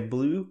 It is a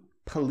blue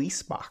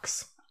police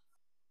box,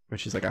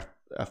 which is like a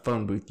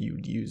phone booth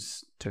you'd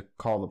use to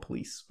call the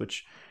police,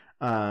 which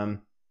Doctor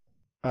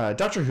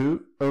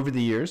Who, over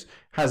the years,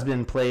 has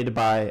been played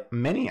by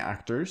many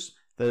actors.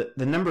 The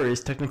number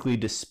is technically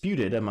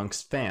disputed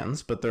amongst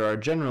fans, but there are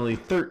generally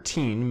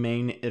 13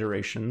 main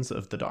iterations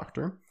of the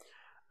Doctor.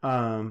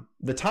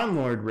 The Time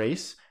Lord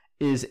race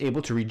is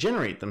able to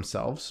regenerate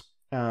themselves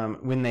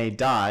when they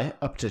die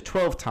up to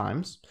 12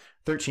 times,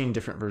 13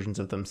 different versions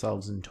of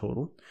themselves in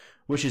total,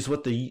 which is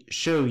what the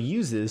show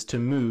uses to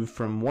move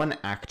from one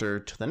actor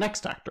to the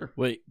next actor.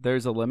 Wait,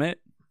 there's a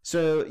limit?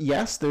 So,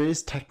 yes, there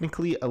is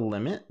technically a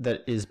limit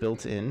that is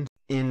built in.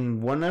 In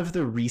one of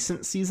the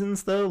recent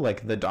seasons, though,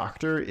 like the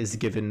Doctor is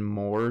given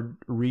more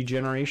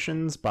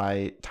regenerations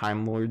by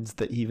Time Lords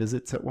that he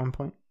visits at one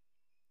point.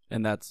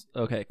 And that's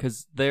okay,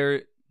 because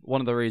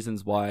one of the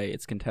reasons why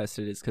it's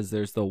contested is because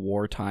there's the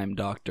wartime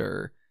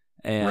Doctor,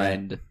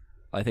 and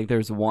I think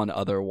there's one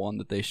other one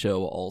that they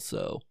show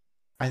also.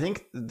 I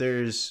think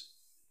there's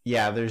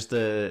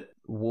the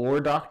War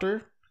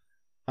Doctor,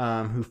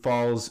 who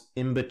falls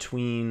in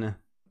between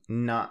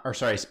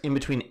in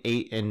between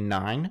 8 and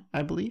 9,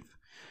 I believe.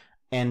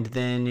 And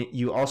then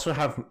you also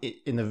have,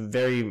 in the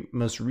very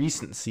most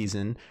recent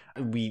season,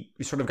 we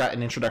sort of got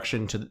an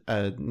introduction to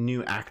a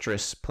new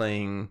actress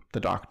playing the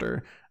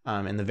Doctor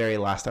in the very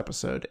last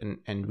episode,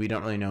 and we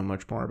don't really know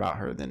much more about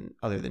her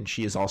other than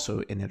she is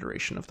also an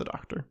iteration of the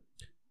Doctor.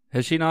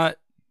 Has she not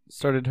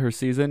started her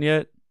season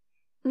yet?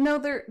 No,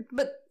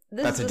 but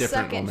this is the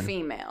second woman.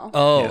 Female.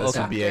 Oh, yeah,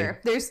 Doctor.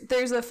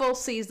 There's a full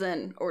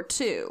season or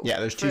two. Yeah,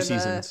 there's 2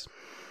 seasons.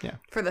 Yeah.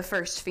 For the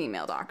first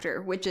female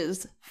Doctor, which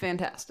is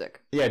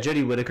fantastic. Yeah,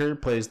 Jodie Whittaker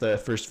plays the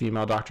first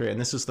female Doctor, and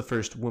this is the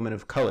first woman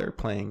of color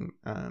playing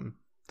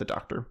the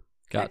Doctor.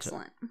 Gotcha.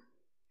 Excellent.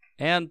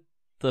 And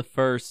the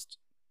first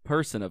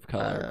person of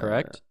color,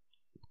 correct?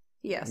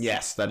 Yes.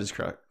 Yes, that is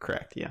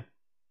correct, yeah.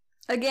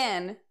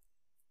 Again,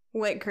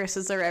 white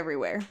Chris's are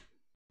everywhere.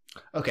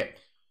 Okay.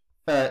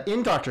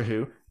 In Doctor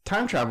Who,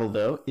 time travel,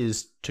 though,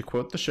 is, to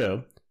quote the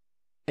show,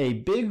 a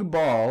big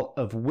ball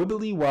of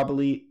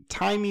wibbly-wobbly,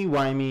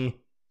 timey-wimey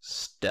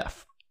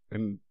stuff.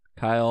 And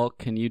Kyle,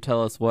 can you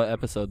tell us what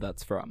episode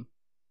that's from?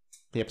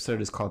 The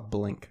episode is called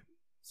Blink.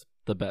 It's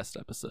the best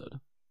episode.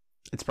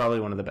 It's probably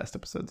one of the best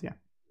episodes, yeah.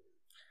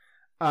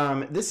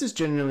 This is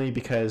generally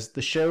because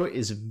the show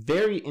is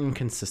very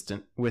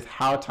inconsistent with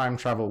how time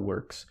travel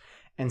works.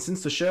 And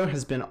since the show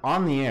has been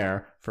on the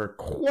air for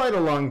quite a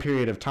long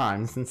period of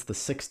time, since the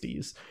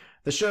 60s,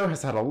 the show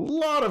has had a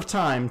lot of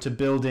time to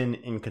build in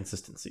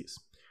inconsistencies.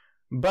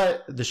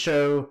 But the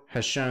show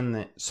has shown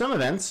that some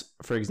events,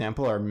 for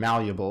example, are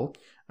malleable.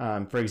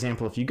 For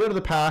example, if you go to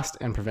the past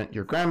and prevent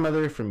your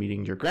grandmother from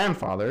meeting your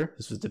grandfather,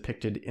 this was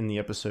depicted in the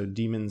episode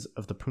Demons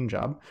of the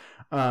Punjab,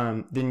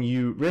 then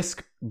you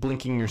risk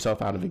blinking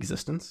yourself out of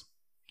existence.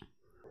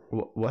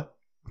 What?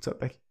 What's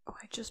up, Becky? Oh,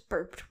 I just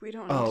burped. We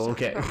don't know. Oh,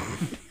 okay.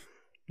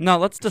 No,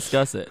 let's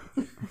discuss it.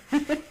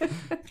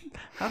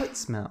 How'd it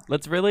smell?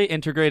 Let's really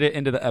integrate it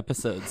into the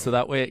episode so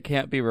that way it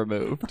can't be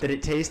removed. Did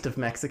it taste of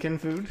Mexican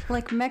food?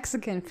 Like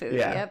Mexican food.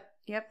 Yeah.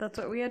 Yep, that's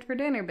what we had for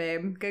dinner,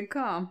 babe. Good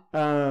call.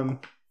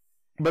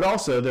 But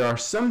also, there are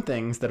some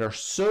things that are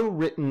so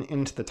written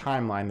into the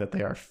timeline that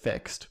they are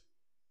fixed.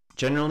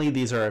 Generally,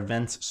 these are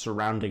events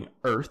surrounding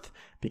Earth,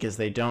 because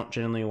they don't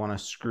generally want to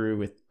screw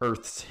with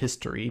Earth's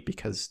history,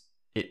 because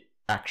it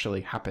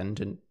actually happened,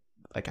 and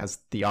like as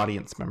the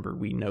audience member,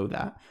 we know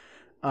that.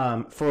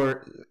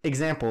 For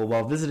example,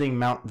 while visiting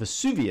Mount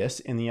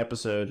Vesuvius in the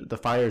episode The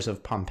Fires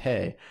of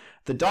Pompeii,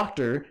 the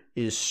Doctor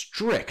is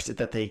strict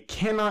that they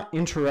cannot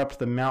interrupt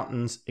the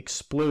mountain's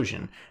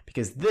explosion,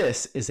 because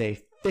this is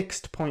a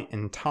fixed point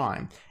in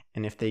time,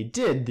 and if they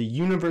did, the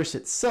universe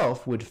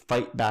itself would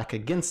fight back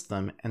against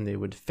them and they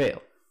would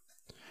fail.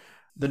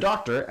 The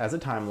Doctor, as a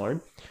Time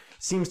Lord,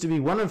 seems to be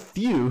one of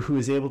few who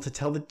is able to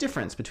tell the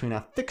difference between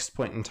a fixed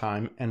point in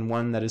time and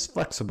one that is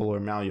flexible or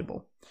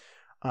malleable.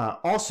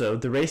 Also,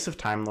 the race of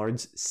Time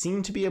Lords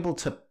seem to be able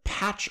to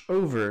patch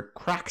over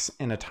cracks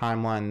in a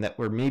timeline that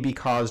were maybe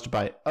caused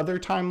by other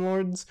Time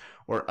Lords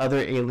or other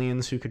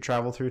aliens who could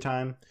travel through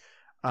time.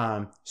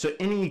 So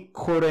any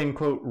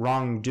quote-unquote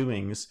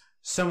wrongdoings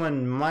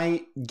someone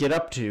might get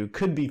up to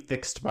could be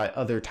fixed by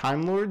other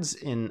Time Lords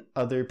in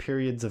other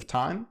periods of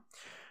time.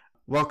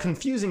 While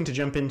confusing to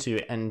jump into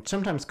and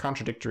sometimes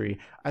contradictory,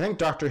 I think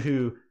Doctor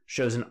Who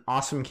shows an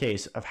awesome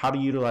case of how to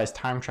utilize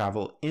time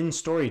travel in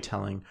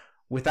storytelling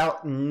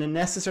without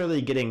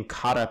necessarily getting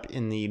caught up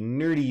in the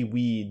nerdy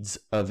weeds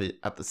of it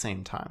at the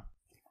same time.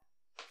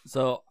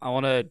 So I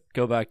want to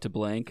go back to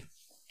Blink,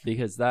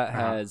 because that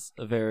has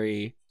a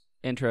very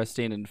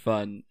interesting and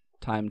fun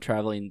time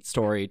traveling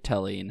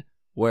storytelling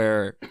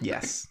where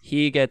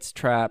he gets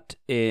trapped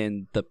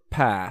in the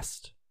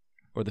past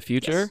or the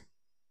future.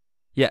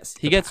 Yes,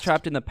 he gets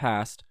trapped in the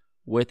past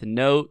with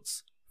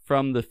notes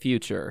from the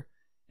future.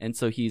 And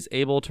so he's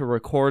able to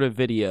record a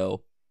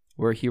video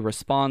where he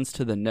responds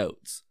to the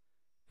notes.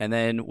 And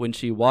then when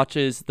she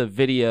watches the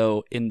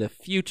video in the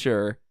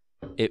future,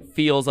 it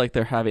feels like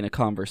they're having a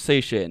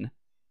conversation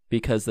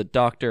because the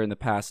Doctor in the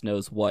past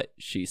knows what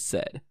she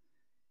said.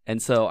 And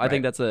so I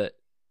think it's an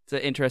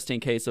interesting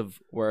case of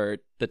where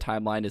the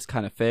timeline is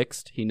kind of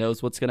fixed. He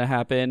knows what's going to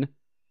happen.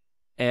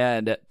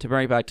 And to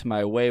bring it back to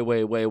my way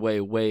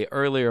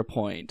earlier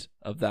point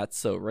of That's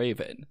So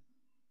Raven,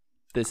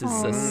 this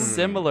is a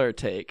similar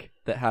take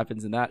that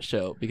happens in that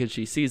show, because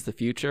she sees the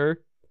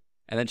future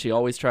and then she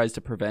always tries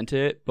to prevent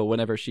it. But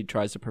whenever she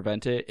tries to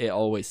prevent it, it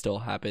always still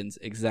happens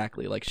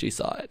exactly like she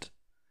saw it.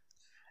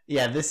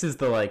 Yeah, this is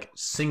the like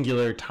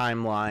singular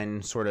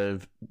timeline sort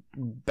of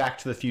Back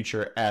to the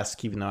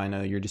Future-esque, even though I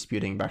know you're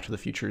disputing Back to the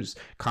Future's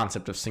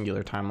concept of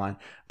singular timeline.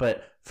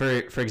 But for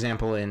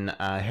example, in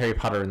Harry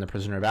Potter and the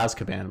Prisoner of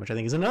Azkaban, which I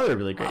think is another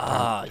really great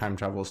time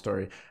travel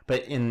story.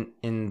 But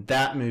in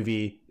that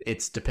movie,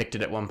 it's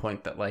depicted at one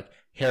point that like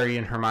Harry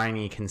and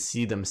Hermione can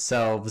see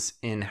themselves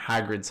in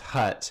Hagrid's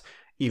hut,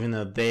 even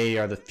though they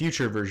are the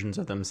future versions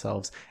of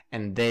themselves,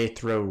 and they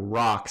throw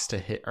rocks to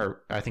hit,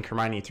 or I think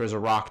Hermione throws a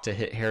rock to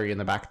hit Harry in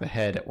the back of the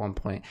head at one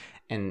point,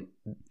 and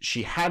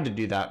she had to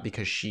do that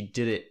because she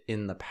did it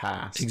in the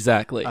past.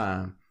 Exactly.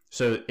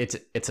 So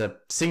it's a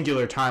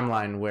singular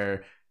timeline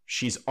where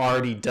she's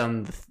already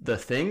done the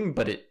thing,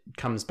 but it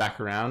comes back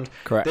around.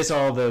 Correct. This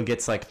all, though,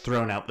 gets like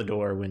thrown out the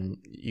door when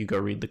you go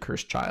read The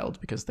Cursed Child,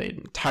 because they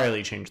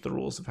entirely changed the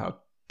rules of how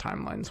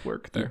timelines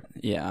work there.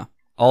 Yeah.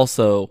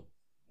 Also,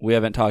 we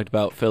haven't talked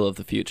about Phil of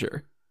the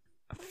Future.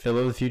 Phil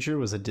of the Future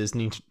was a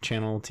Disney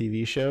Channel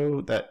TV show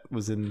that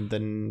was in the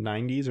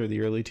 90s or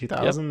the early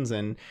 2000s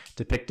and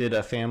depicted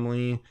a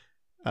family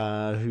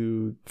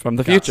who from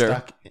the future,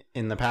 stuck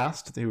in the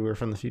past, who were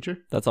from the future.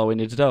 That's all we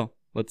need to know.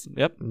 Let's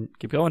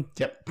keep going.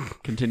 Yep.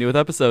 Continue with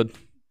episode.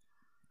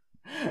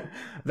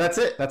 That's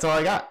it. That's all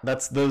I got.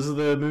 Those are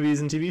the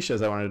movies and TV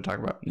shows I wanted to talk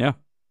about. Yeah.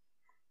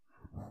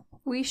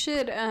 We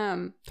should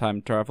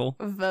time travel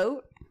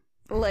vote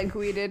like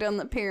we did on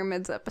the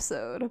Pyramids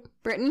episode.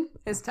 Britain,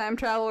 is time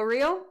travel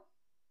real?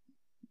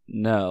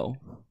 No.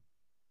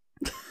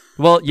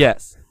 Well,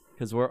 yes,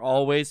 because we're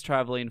always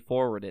traveling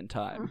forward in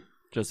time,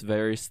 just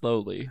very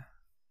slowly.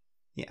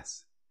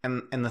 Yes.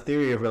 And the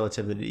theory of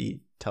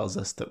relativity tells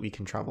us that we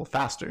can travel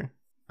faster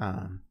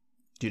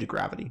due to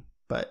gravity.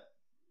 But,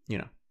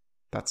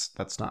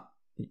 that's not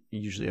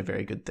usually a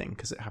very good thing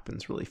because it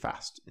happens really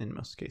fast in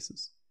most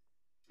cases.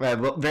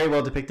 Very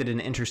well depicted in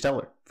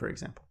Interstellar, for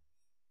example.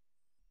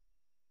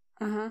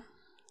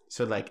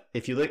 So like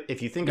if you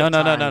think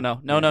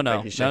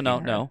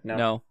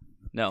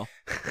no.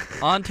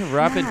 On to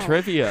rapid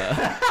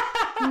trivia.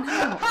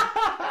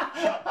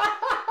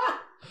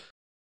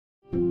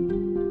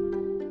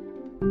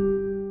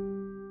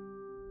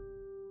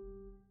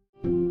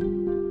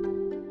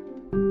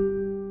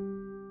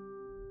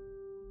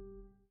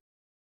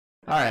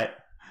 All right.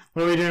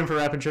 What are we doing for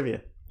rapid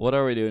trivia? What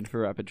are we doing for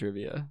rapid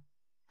trivia?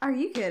 Are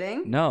you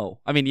kidding? No.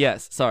 I mean,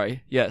 yes.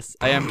 Sorry. Yes,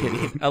 I am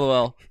kidding.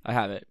 LOL. I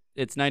have it.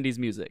 It's 90s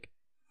music.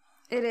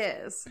 It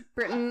is.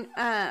 Britton,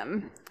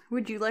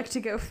 would you like to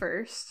go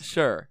first?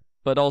 Sure.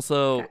 But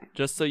also,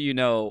 just so you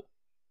know,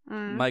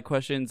 my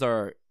questions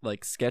are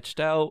like sketched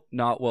out,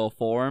 not well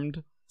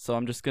formed. So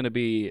I'm just going to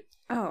be...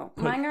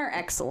 mine are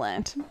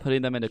excellent.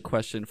 Putting them into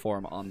question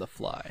form on the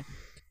fly.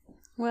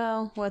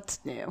 Well,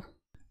 what's new?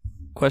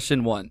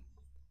 Question 1.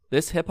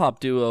 This hip-hop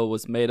duo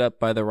was made up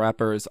by the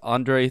rappers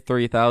Andre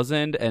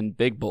 3000 and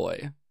Big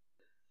Boy.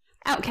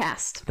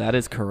 Outkast. That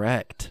is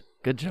correct.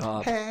 Good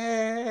job.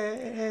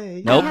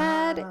 Hey, nope. I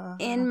had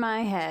in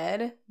my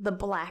head the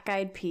Black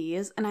Eyed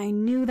Peas, and I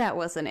knew that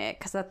wasn't it,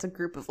 because that's a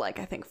group of, like,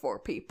 I think 4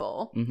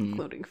 people,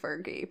 including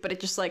Fergie. But it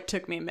just, like,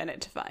 took me a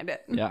minute to find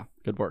it. Yeah,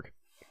 good work.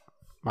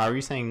 Why were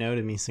you saying no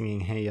to me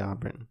singing Hey Ya,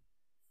 Britton?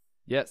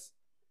 Yes.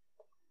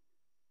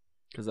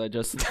 Because I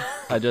just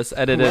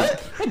edited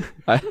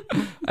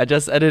I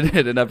just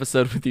edited an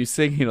episode with you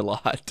singing a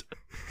lot.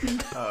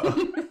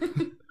 Oh.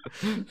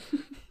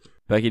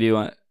 Becky, do you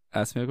want to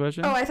ask me a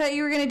question? Oh, I thought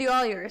you were going to do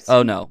all yours.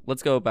 Oh, no.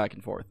 Let's go back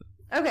and forth.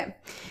 Okay.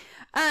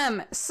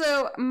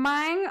 So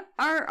mine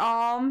are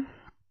all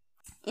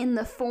in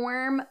the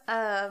form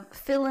of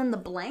fill in the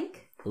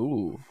blank.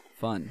 Ooh,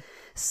 fun.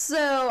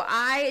 So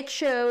I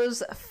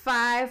chose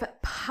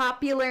 5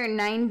 popular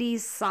 90s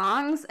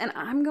songs, and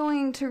I'm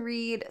going to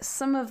read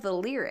some of the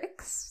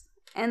lyrics,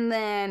 and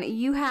then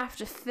you have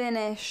to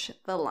finish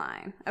the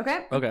line.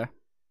 Okay? Okay.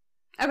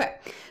 Okay.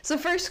 So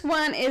first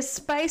one is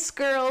Spice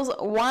Girls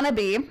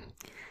Wannabe.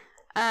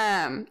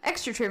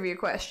 Extra trivia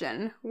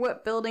question.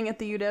 What building at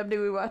the UW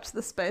do we watch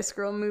the Spice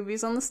Girl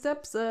movies on the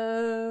steps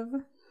of?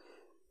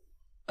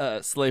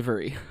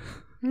 Slavery.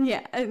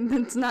 Yeah,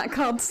 it's not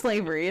called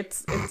slavery.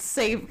 It's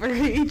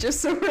savory.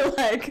 Just so we're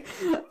like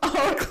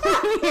all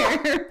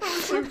clear.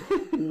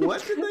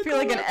 What did they I feel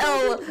like an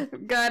L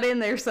got in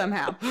there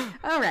somehow.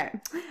 All right.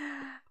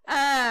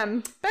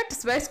 Back to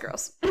Spice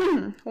Girls.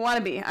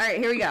 Wannabe. All right,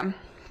 here we go.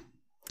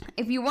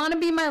 If you want to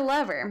be my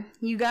lover,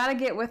 you gotta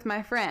get with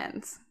my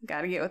friends.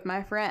 Gotta get with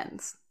my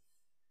friends.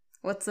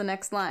 What's the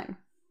next line?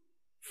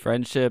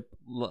 Friendship.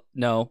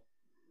 No.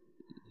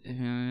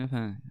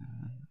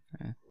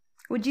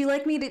 Would you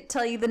like me to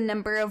tell you the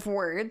number of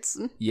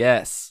words?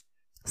 Yes.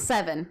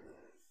 7.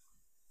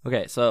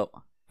 Okay, so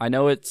I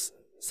know it's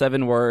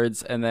 7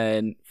 words and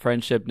then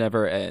friendship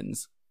never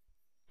ends.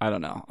 I don't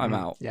know. I'm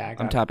out. Yeah,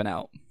 I'm tapping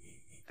out.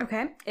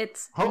 Okay,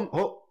 it's... I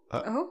want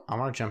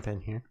to jump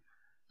in here.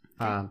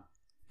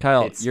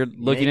 Kyle, you're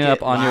looking it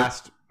up on your...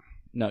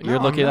 No, you're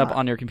looking it up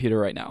on your computer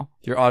right now.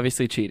 You're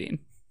obviously cheating.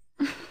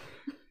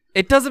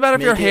 It doesn't matter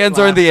if your hands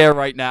are in the air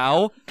right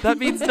now. That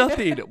means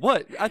nothing.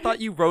 What? I thought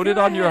you wrote it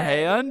on your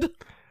hand?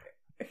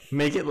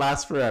 Make it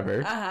last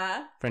forever.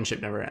 Uh-huh.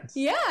 Friendship never ends.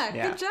 Yeah,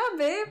 good job,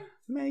 babe.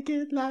 Make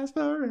it last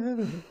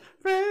forever.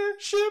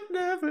 Friendship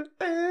never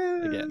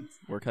ends. Again,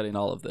 we're cutting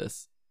all of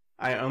this.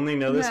 I only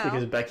know this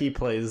because Becky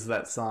plays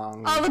that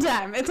song. All the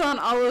time. It's on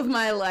all of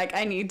my,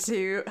 I need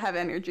to have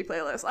energy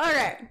playlists. All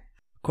right.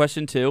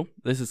 Question 2.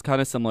 This is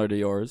kind of similar to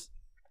yours.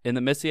 In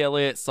the Missy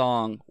Elliott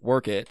song,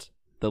 Work It,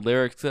 the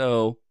lyrics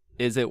go...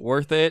 Is it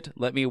worth it?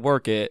 Let me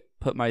work it.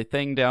 Put my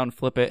thing down,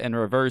 flip it, and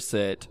reverse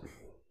it.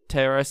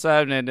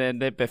 Terrasana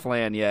and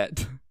flan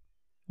yet.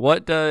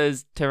 What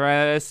does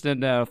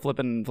terrasana and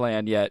flippin'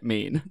 flan yet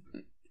mean?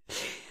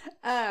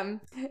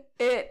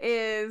 It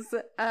is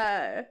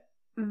the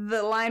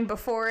line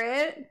before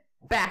it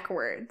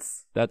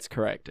backwards. That's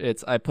correct.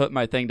 It's I put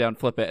my thing down,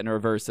 flip it, and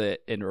reverse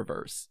it in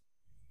reverse.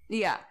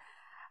 Yeah.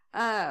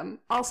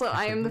 Also,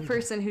 I am the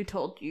person who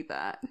told you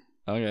that.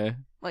 Okay.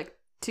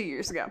 2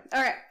 years ago.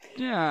 All right.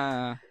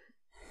 Yeah.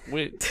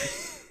 Wait.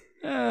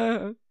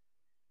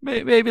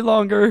 Maybe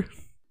longer.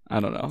 I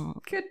don't know.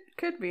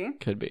 Could be.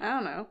 Could be. I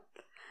don't know.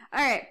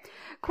 All right.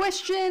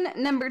 Question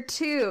number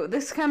 2.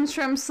 This comes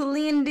from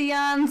Celine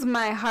Dion's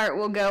My Heart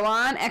Will Go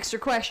On. Extra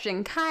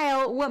question.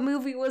 Kyle, what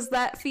movie was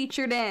that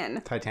featured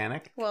in?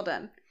 Titanic. Well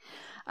done.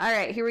 All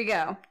right, here we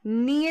go.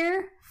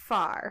 Near,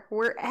 far,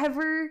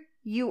 wherever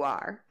you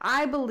are,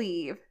 I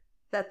believe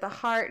that the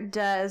heart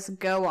does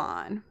go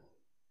on.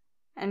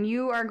 And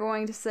you are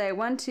going to say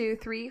 1, 2,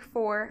 3,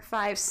 4,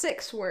 5,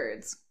 6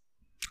 words.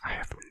 I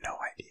have no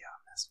idea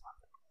on this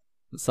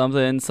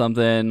one.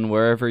 Something,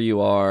 wherever you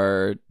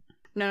are.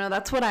 No,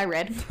 that's what I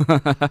read.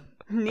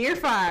 Near,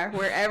 far,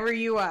 wherever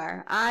you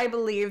are. I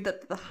believe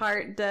that the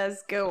heart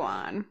does go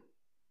on.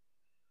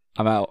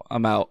 I'm out.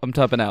 I'm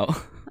tapping out.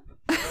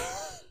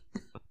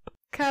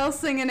 Kyle, Michelle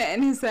singing it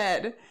in his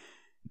head.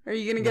 Are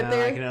you going to get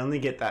there? I can only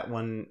get that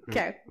one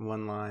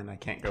line. I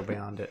can't go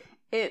beyond it.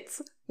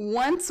 It's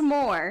once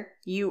more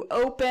you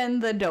open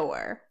the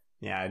door.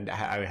 Yeah,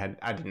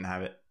 I didn't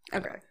have it.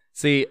 Okay.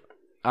 See,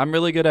 I'm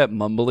really good at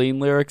mumbling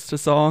lyrics to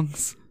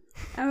songs.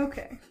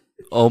 Okay.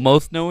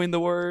 Almost knowing the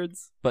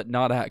words, but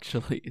not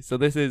actually. So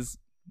this is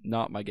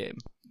not my game.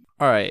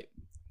 All right.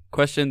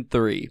 Question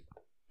 3.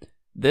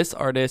 This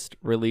artist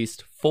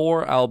released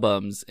 4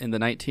 albums in the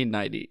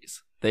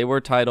 1990s. They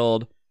were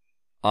titled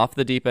Off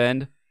the Deep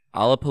End,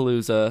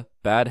 Alapalooza,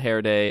 Bad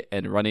Hair Day,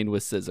 and Running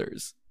with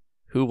Scissors.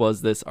 Who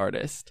was this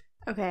artist?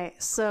 Okay,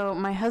 so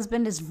my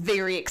husband is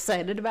very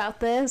excited about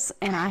this,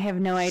 and I have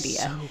no idea.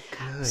 So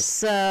good.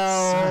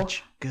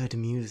 Such good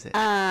music.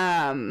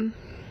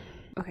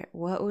 Okay,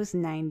 what was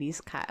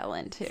 90s Kyle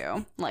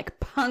into? Like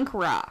punk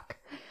rock.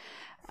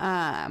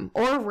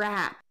 Or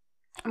rap.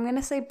 I'm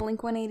gonna say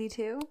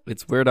Blink-182.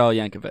 It's Weird Al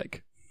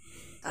Yankovic.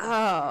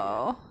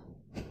 Oh.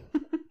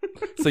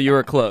 So you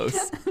were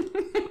close.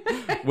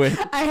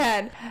 I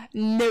had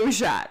no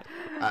shot.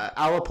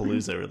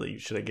 Alapalooza really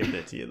should have given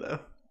it to you, though.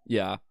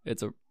 Yeah,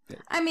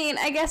 I mean,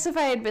 I guess if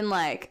I had been,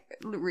 like,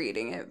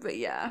 reading it, but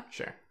yeah.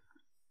 Sure.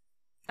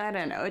 I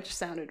don't know, it just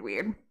sounded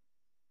weird.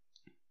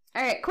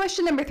 Alright,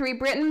 question number 3,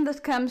 Britain.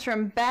 This comes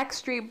from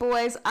Backstreet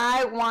Boys,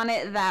 I Want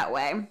It That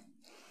Way.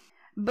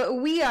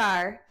 But we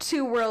are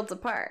 2 worlds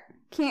apart.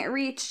 Can't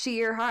reach to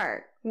your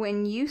heart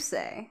when you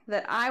say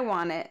that I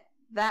want it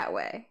that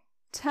way.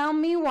 Tell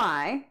me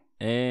why.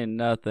 Ain't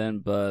nothing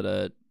but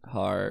a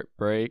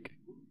heartbreak.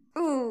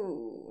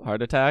 Ooh.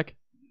 Heart attack?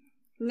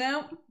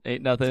 Nope.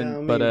 Ain't nothing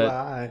Tell but me a...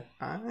 why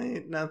I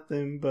ain't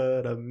nothing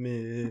but a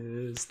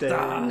mistake.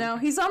 No,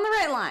 he's on the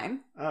right line.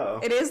 Oh.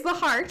 It is the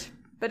heart,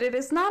 but it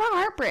is not a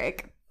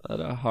heartbreak. But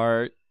a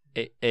heart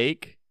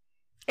ache?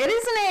 It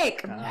is an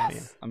ache.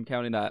 Yes. I'm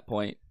counting that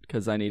point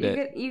because I need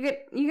it.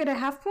 You get a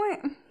half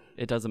point.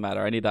 It doesn't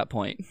matter. I need that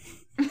point.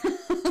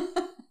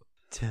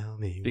 Tell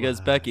me because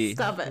why. Becky,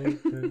 Stop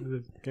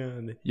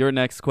it. your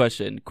next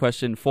question,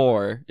 question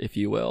 4, if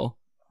you will.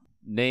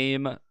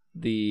 Name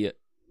the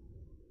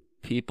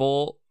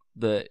people,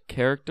 the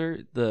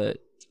character,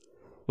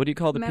 what do you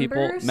call the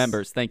people?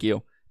 Members, thank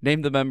you.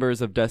 Name the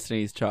members of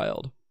Destiny's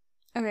Child.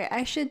 Okay,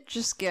 I should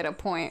just get a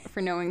point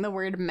for knowing the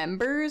word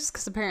members,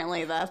 because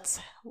apparently that's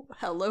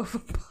how low of a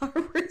bar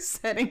we're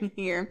setting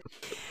here.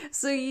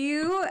 So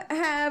you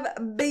have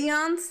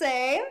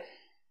Beyonce,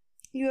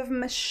 you have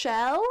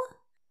Michelle,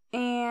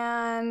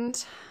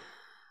 and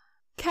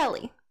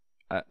Kelly.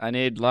 I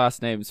need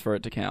last names for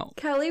it to count.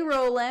 Kelly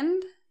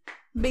Rowland,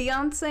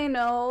 Beyonce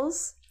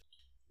Knowles,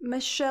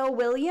 Michelle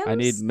Williams. I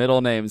need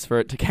middle names for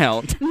it to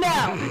count.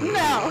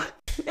 No,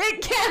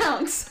 it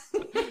counts.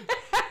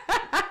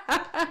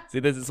 See,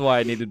 this is why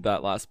I needed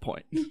that last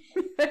point.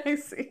 I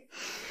see.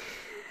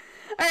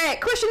 All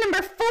right, question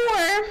number 4.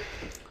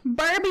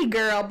 Barbie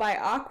Girl by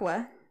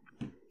Aqua.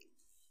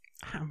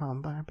 I'm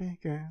on Barbie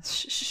Girl.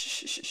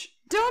 Shh.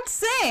 Don't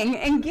sing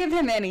and give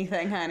him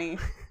anything, honey.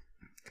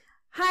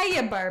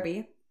 Hiya,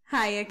 Barbie.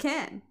 Hiya,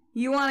 Ken.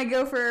 You want to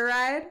go for a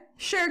ride?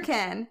 Sure,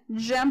 Ken.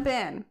 Jump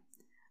in.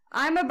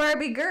 I'm a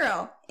Barbie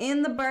girl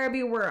in the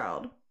Barbie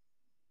world.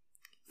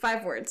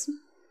 5 words.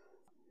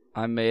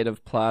 I'm made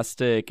of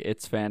plastic.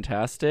 It's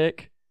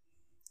fantastic.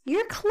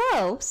 You're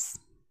close.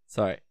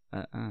 Sorry.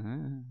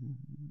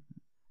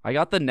 I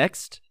got the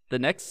next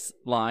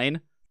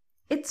line.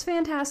 It's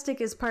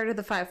fantastic is part of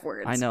the 5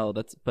 words. I know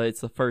but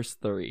it's the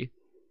first 3.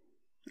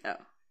 Oh.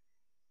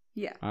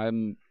 Yeah.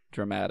 I'm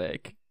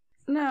dramatic.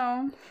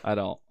 No.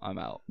 I'm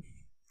out.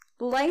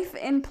 Life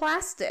in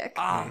plastic.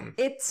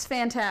 It's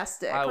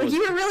fantastic.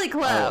 You were really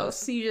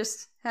close. You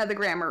just had the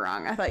grammar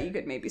wrong. I thought you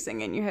could maybe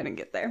sing in your head and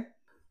get there.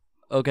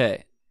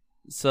 Okay.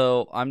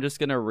 So I'm just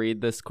going to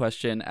read this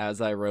question as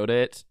I wrote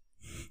it.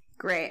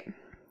 Great.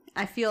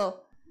 I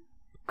feel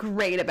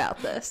great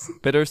about this.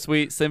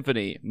 Bittersweet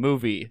Symphony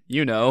movie.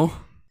 You know.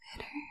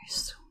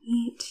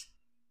 Bittersweet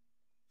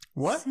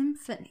What?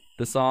 Symphony.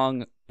 The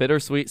song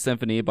Bittersweet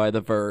Symphony by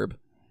The Verb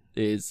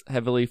is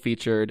heavily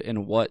featured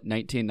in what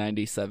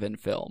 1997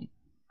 film?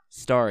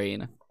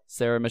 Starring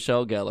Sarah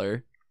Michelle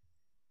Gellar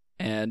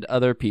and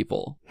other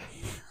people.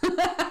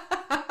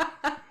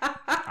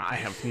 I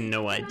have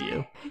no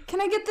idea.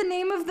 Can I get the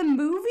name of the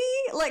movie?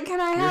 Like,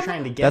 can I have... You're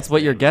trying to guess. That's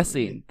what you're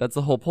guessing. That's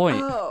the whole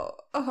point. Oh.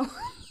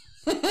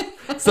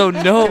 So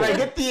no. Can I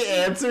get the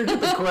answer to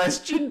the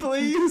question,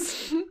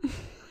 please?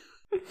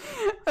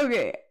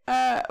 Okay.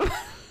 I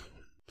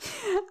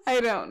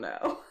don't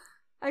know.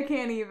 I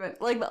can't even.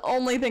 Like, the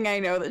only thing I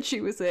know that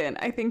she was in,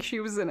 I think she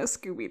was in a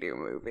Scooby-Doo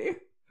movie.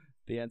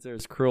 The answer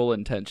is Cruel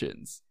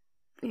Intentions.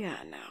 Yeah,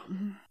 no.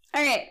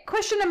 All right,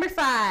 question number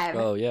 5.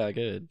 Oh, yeah,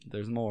 good.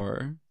 There's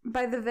more.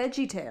 By the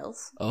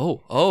VeggieTales.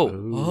 Oh.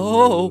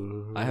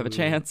 I have a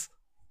chance.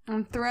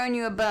 I'm throwing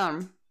you a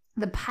bone.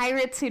 The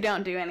pirates who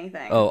don't do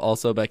anything. Oh,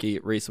 also, Becky,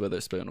 Reese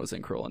Witherspoon was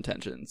in Cruel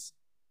Intentions.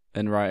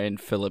 And Ryan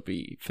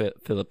Phillippe,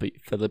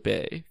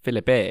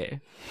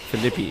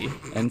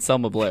 and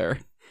Selma Blair.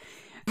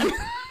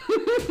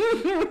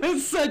 It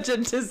was such a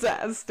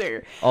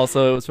disaster.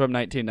 Also, it was from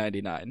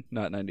 1999,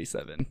 not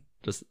 97.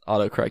 Just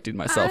auto-correcting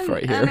myself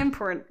right here.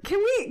 Unimportant. Can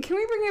we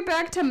bring it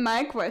back to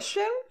my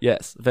question?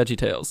 Yes,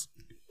 VeggieTales.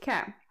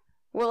 Okay.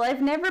 Well,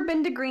 I've never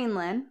been to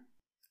Greenland,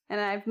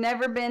 and I've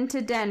never been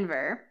to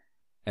Denver.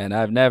 And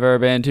I've never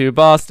been to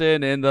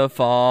Boston in the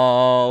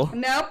fall.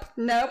 Nope.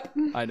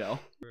 I know.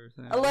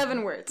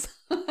 11 words.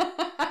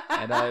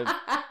 And I've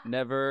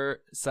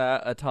never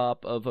sat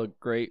atop of a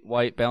great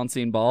white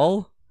bouncing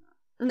ball.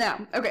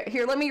 No. Okay,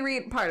 here, let me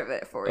read part of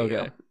it for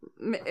you.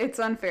 It's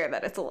unfair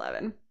that it's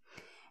 11.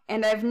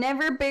 And I've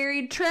never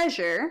buried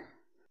treasure.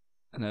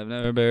 And I've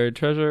never buried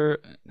treasure.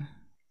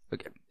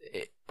 Okay.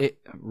 It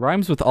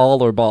rhymes with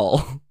all or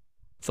ball.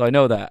 So I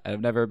know that.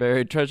 I've never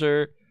buried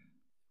treasure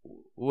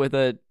with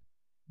a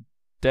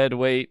dead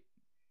weight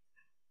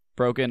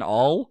broken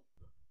all?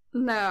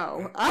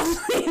 No.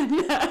 Oddly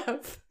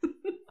enough.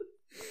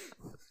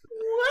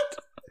 What?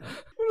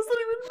 What does that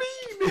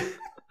even mean?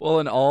 Well,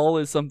 an awl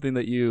is something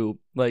that you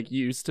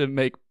used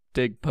to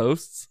dig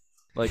posts.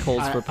 Like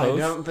holes for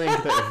posts. I don't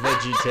think that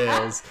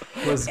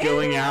VeggieTales was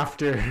going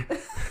after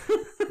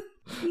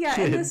yeah,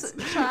 kids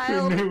this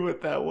child who knew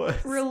what that was.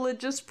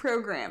 Religious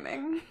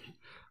programming.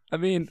 I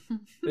mean,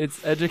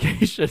 it's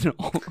educational.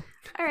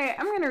 All right,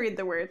 I'm going to read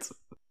the words.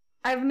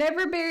 I've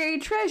never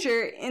buried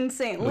treasure in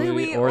St.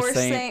 Louis or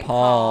St.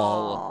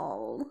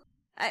 Paul.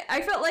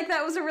 I felt like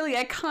that was a really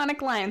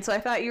iconic line, so I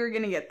thought you were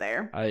going to get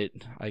there. I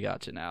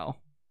got you now.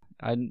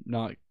 I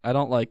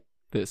don't like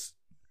this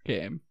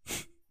game.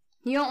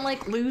 You don't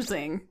like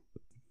losing.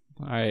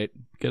 All right.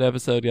 Good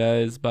episode,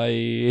 guys.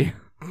 Bye.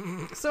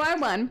 So I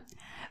won.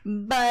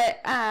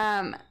 But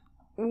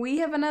we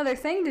have another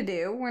thing to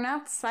do. We're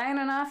not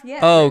signing off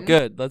yet. Oh,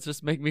 good. Let's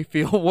just make me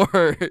feel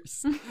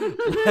worse.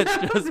 Let's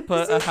just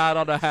put a hat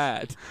on a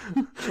hat.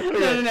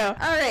 No.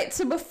 All right.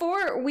 So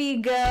before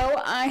we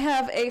go, I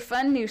have a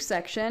fun new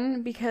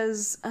section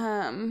because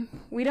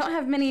we don't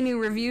have many new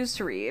reviews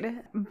to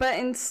read. But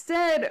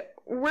instead,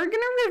 we're going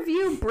to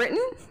review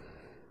Britain.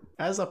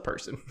 As a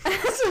person.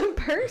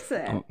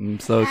 Oh, I'm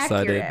so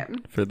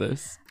excited for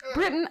this.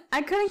 Britain,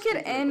 I couldn't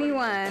get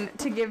anyone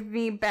to give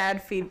me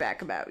bad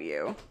feedback about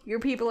you. Your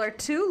people are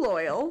too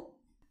loyal.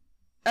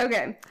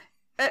 Okay.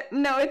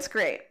 No, it's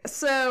great.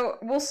 So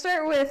we'll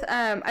start with,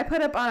 I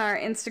put up on our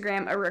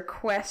Instagram a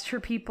request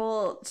for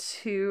people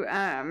to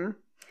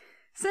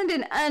send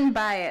in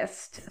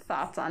unbiased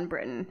thoughts on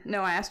Britain.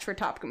 No, I asked for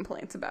top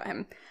complaints about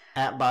him.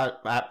 At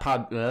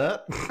Pod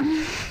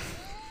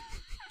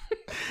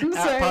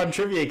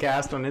Trivia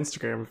Cast on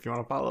Instagram if you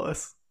want to follow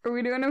us. Are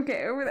we doing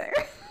okay over there?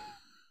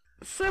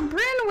 So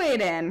Bryn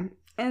weighed in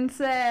and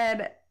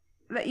said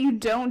that you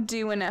don't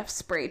do enough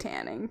spray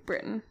tanning,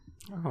 Britain.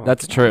 Oh,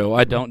 that's true.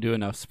 I don't do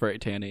enough spray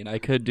tanning. I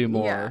could do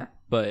more,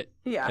 but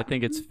I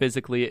think it's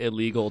physically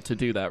illegal to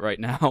do that right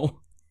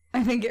now.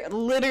 I think it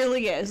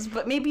literally is,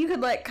 but maybe you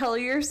could color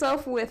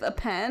yourself with a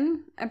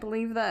pen. I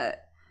believe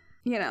that,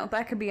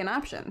 that could be an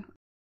option.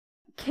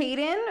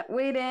 Caden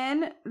weighed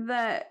in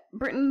that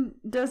Britain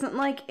doesn't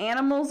like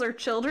animals or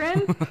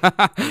children.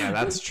 Yeah,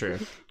 that's true.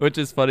 Which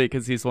is funny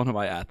because he's one of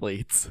my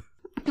athletes.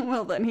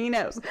 Well, then he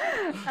knows.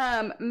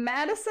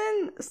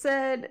 Madison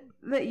said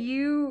that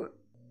you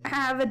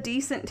have a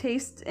decent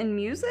taste in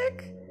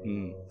music.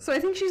 So I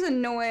think she's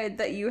annoyed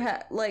that you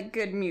have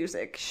good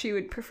music. She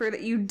would prefer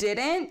that you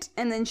didn't,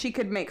 and then she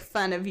could make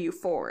fun of you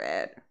for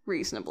it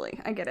reasonably.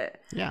 I get it.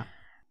 Yeah.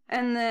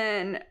 And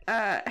then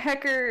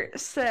Hecker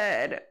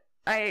said,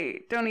 I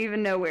don't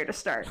even know where to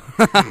start.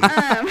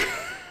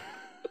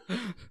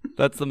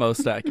 That's the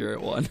most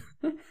accurate one.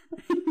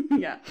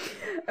 Yeah.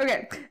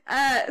 Okay.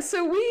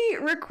 So we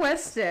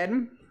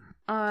requested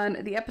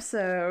on the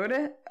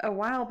episode a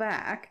while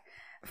back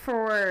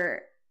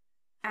for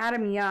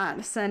Adam Yacht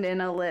to send in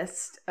a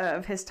list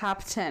of his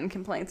top 10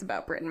 complaints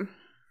about Britain.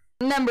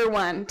 Number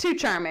 1, too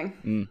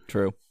charming.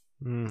 True.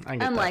 I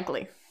get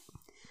Unlikely. That.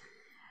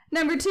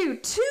 Number 2,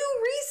 too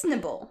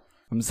reasonable.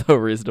 I'm so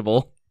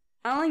reasonable.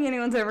 I don't think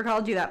anyone's ever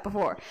called you that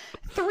before.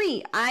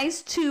 3,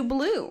 eyes too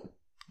blue.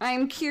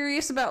 I'm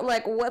curious about,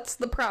 what's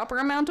the proper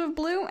amount of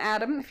blue?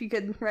 Adam, if you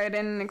could write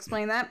in and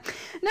explain that.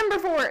 Number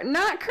 4,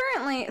 not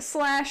currently /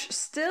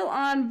 still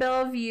on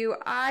Bellevue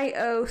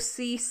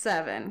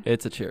IOC7.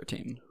 It's a cheer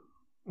team.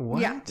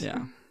 What?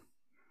 Yeah.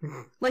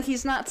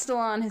 He's not still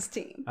on his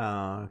team.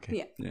 Oh,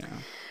 okay. Yeah.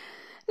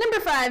 Number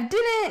 5,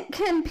 didn't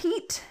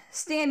compete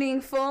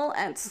standing full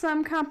at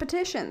some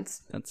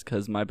competitions. That's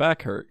because my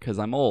back hurt because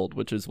I'm old,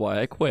 which is why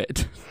I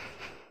quit.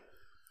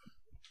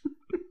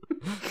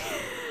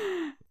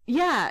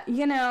 Yeah,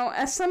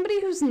 as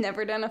somebody who's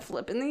never done a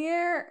flip in the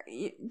air,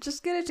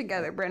 just get it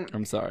together, Brent.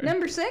 I'm sorry.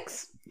 Number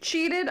 6,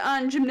 cheated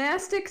on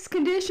gymnastics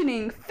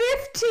conditioning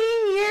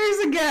 15 years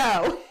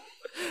ago.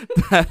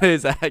 That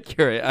is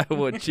accurate. I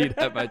would cheat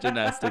at my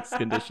gymnastics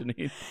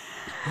conditioning.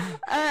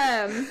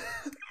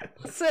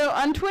 So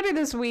on Twitter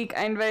this week,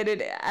 I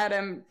invited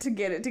Adam to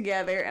get it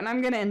together, and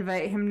I'm going to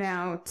invite him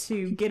now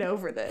to get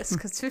over this,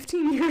 because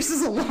 15 years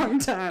is a long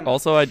time.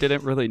 Also, I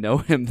didn't really know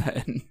him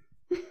then.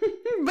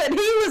 But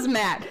he was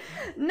mad.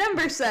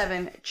 Number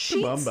 7,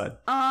 cheats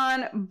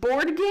on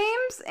board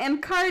games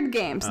and card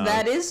games.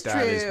 That is true.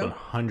 That is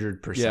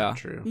 100%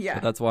 true. Yeah.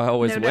 But that's why I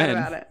always win. No doubt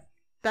about it.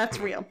 That's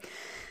real.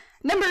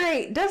 Number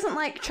 8, doesn't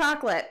like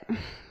chocolate.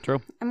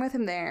 True. I'm with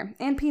him there.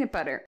 And peanut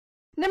butter.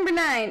 Number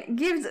 9,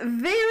 gives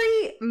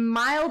very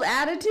mild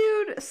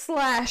attitude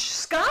 /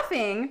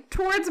 scoffing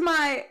towards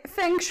my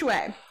feng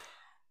shui.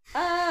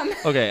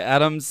 Okay,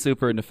 Adam's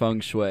super into feng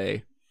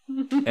shui.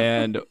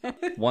 And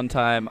one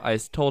time I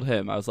told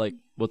him, I was like,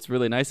 what's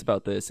really nice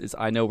about this is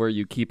I know where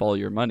you keep all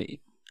your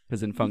money.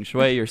 Because in feng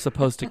shui, you're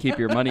supposed to keep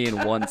your money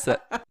in one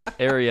set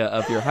area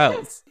of your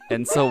house.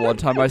 And so one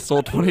time I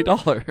stole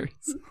 $20.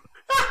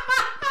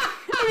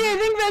 I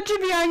think that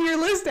should be on your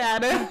list,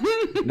 Adam.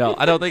 No,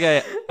 I don't think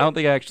I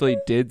actually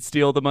did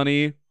steal the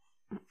money,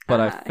 but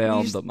I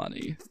found the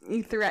money.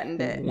 You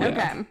threatened it. Yeah.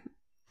 Okay.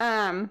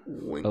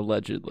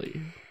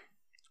 Allegedly.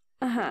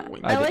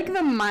 I like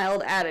the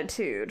mild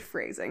attitude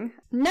phrasing.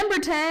 Number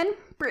 10,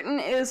 Britton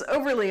is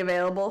overly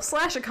available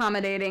 /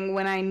 accommodating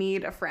when I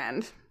need a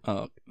friend.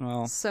 Oh,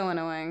 well. So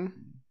annoying.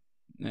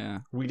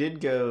 Yeah. We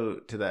did go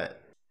to that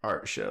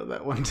art show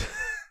that one time.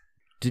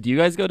 Did you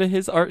guys go to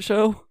his art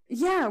show?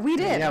 Yeah, we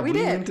did. Yeah, we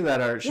did. went to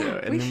that art show,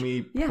 and then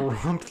we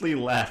promptly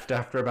left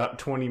after about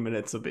 20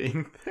 minutes of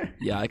being there.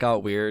 Yeah, I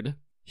got weird.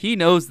 He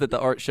knows that the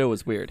art show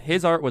was weird.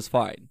 His art was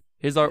fine.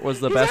 His art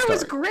was the best art.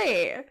 His art was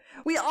great.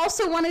 We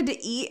also wanted to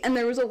eat, and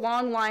there was a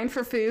long line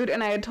for food,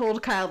 and I had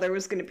told Kyle there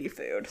was going to be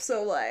food.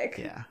 So,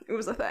 it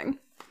was a thing.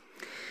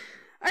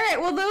 All right,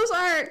 well, those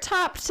are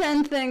top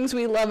 10 things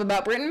we love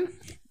about Britton.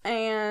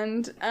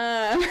 And,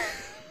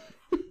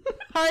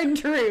 hard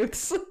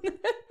truths.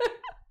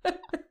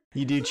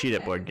 You do cheat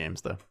at board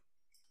games, though.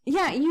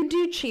 Yeah, you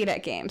do cheat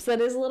at games. That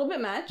is a little bit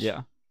much.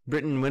 Yeah.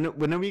 Britton,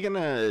 when are we going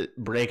to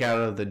break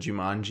out of the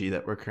Jumanji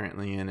that we're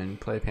currently in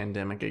and play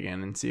Pandemic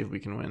again and see if we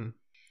can win?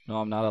 No,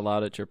 I'm not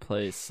allowed at your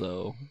place,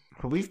 so...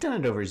 Well, we've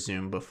done it over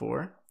Zoom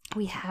before.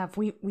 We have.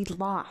 We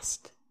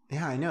lost.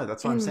 Yeah, I know.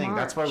 That's what I'm saying.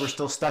 March. That's why we're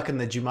still stuck in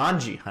the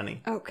Jumanji,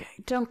 honey. Okay,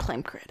 don't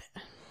claim credit.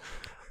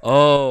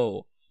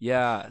 Oh,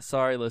 yeah.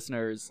 Sorry,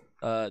 listeners.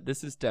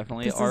 This is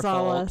definitely our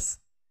fault. Us.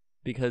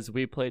 Because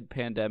we played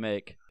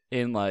Pandemic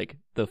in,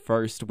 the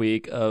first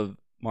week of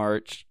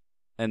March,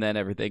 and then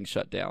everything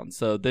shut down.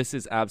 So this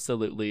is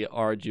absolutely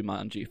our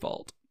Jumanji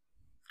fault.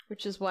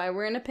 Which is why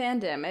we're in a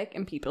pandemic,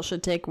 and people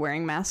should take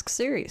wearing masks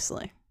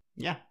seriously.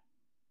 Yeah.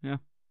 Yeah.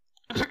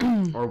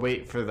 Or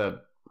wait for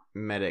the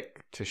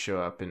medic to show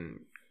up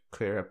and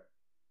clear up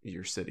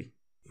your city.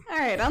 All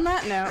right, on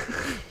that note.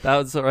 That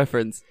was a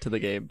reference to the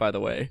game, by the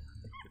way.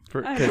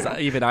 Because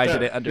even I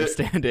didn't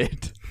understand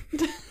it.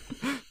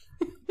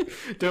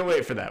 Don't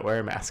wait for that.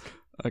 Wear a mask.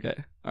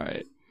 Okay. All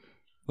right.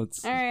 All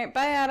right.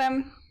 Bye,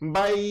 Adam.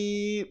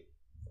 Bye.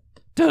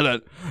 Da da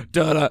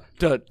da da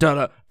da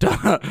da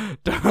da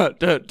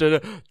da da.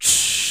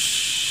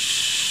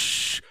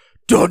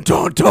 Dun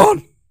dun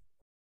dun.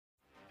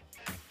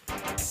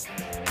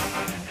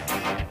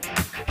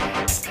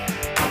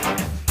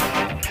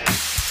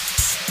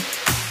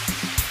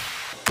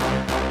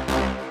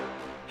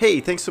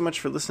 Hey, thanks so much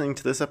for listening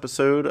to this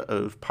episode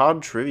of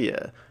Pod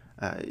Trivia.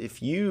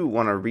 If you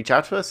want to reach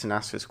out to us and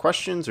ask us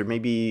questions or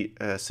maybe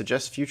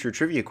suggest future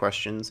trivia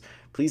questions,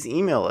 please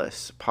email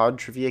us,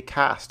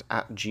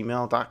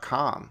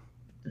 podtriviacast@gmail.com.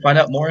 To find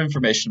out more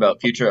information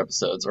about future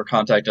episodes or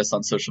contact us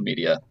on social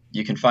media,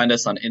 you can find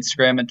us on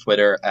Instagram and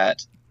Twitter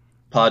at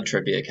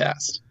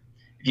PodTriviaCast.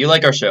 If you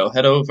like our show,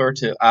 head over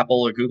to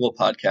Apple or Google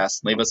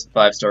Podcasts and leave us a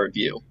 5-star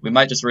review. We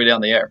might just read it on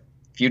the air.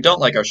 If you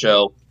don't like our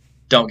show,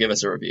 don't give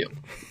us a review.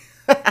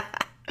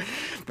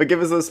 But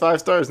give us those 5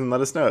 stars and let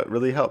us know. It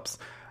really helps.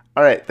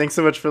 All right. Thanks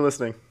so much for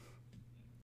listening.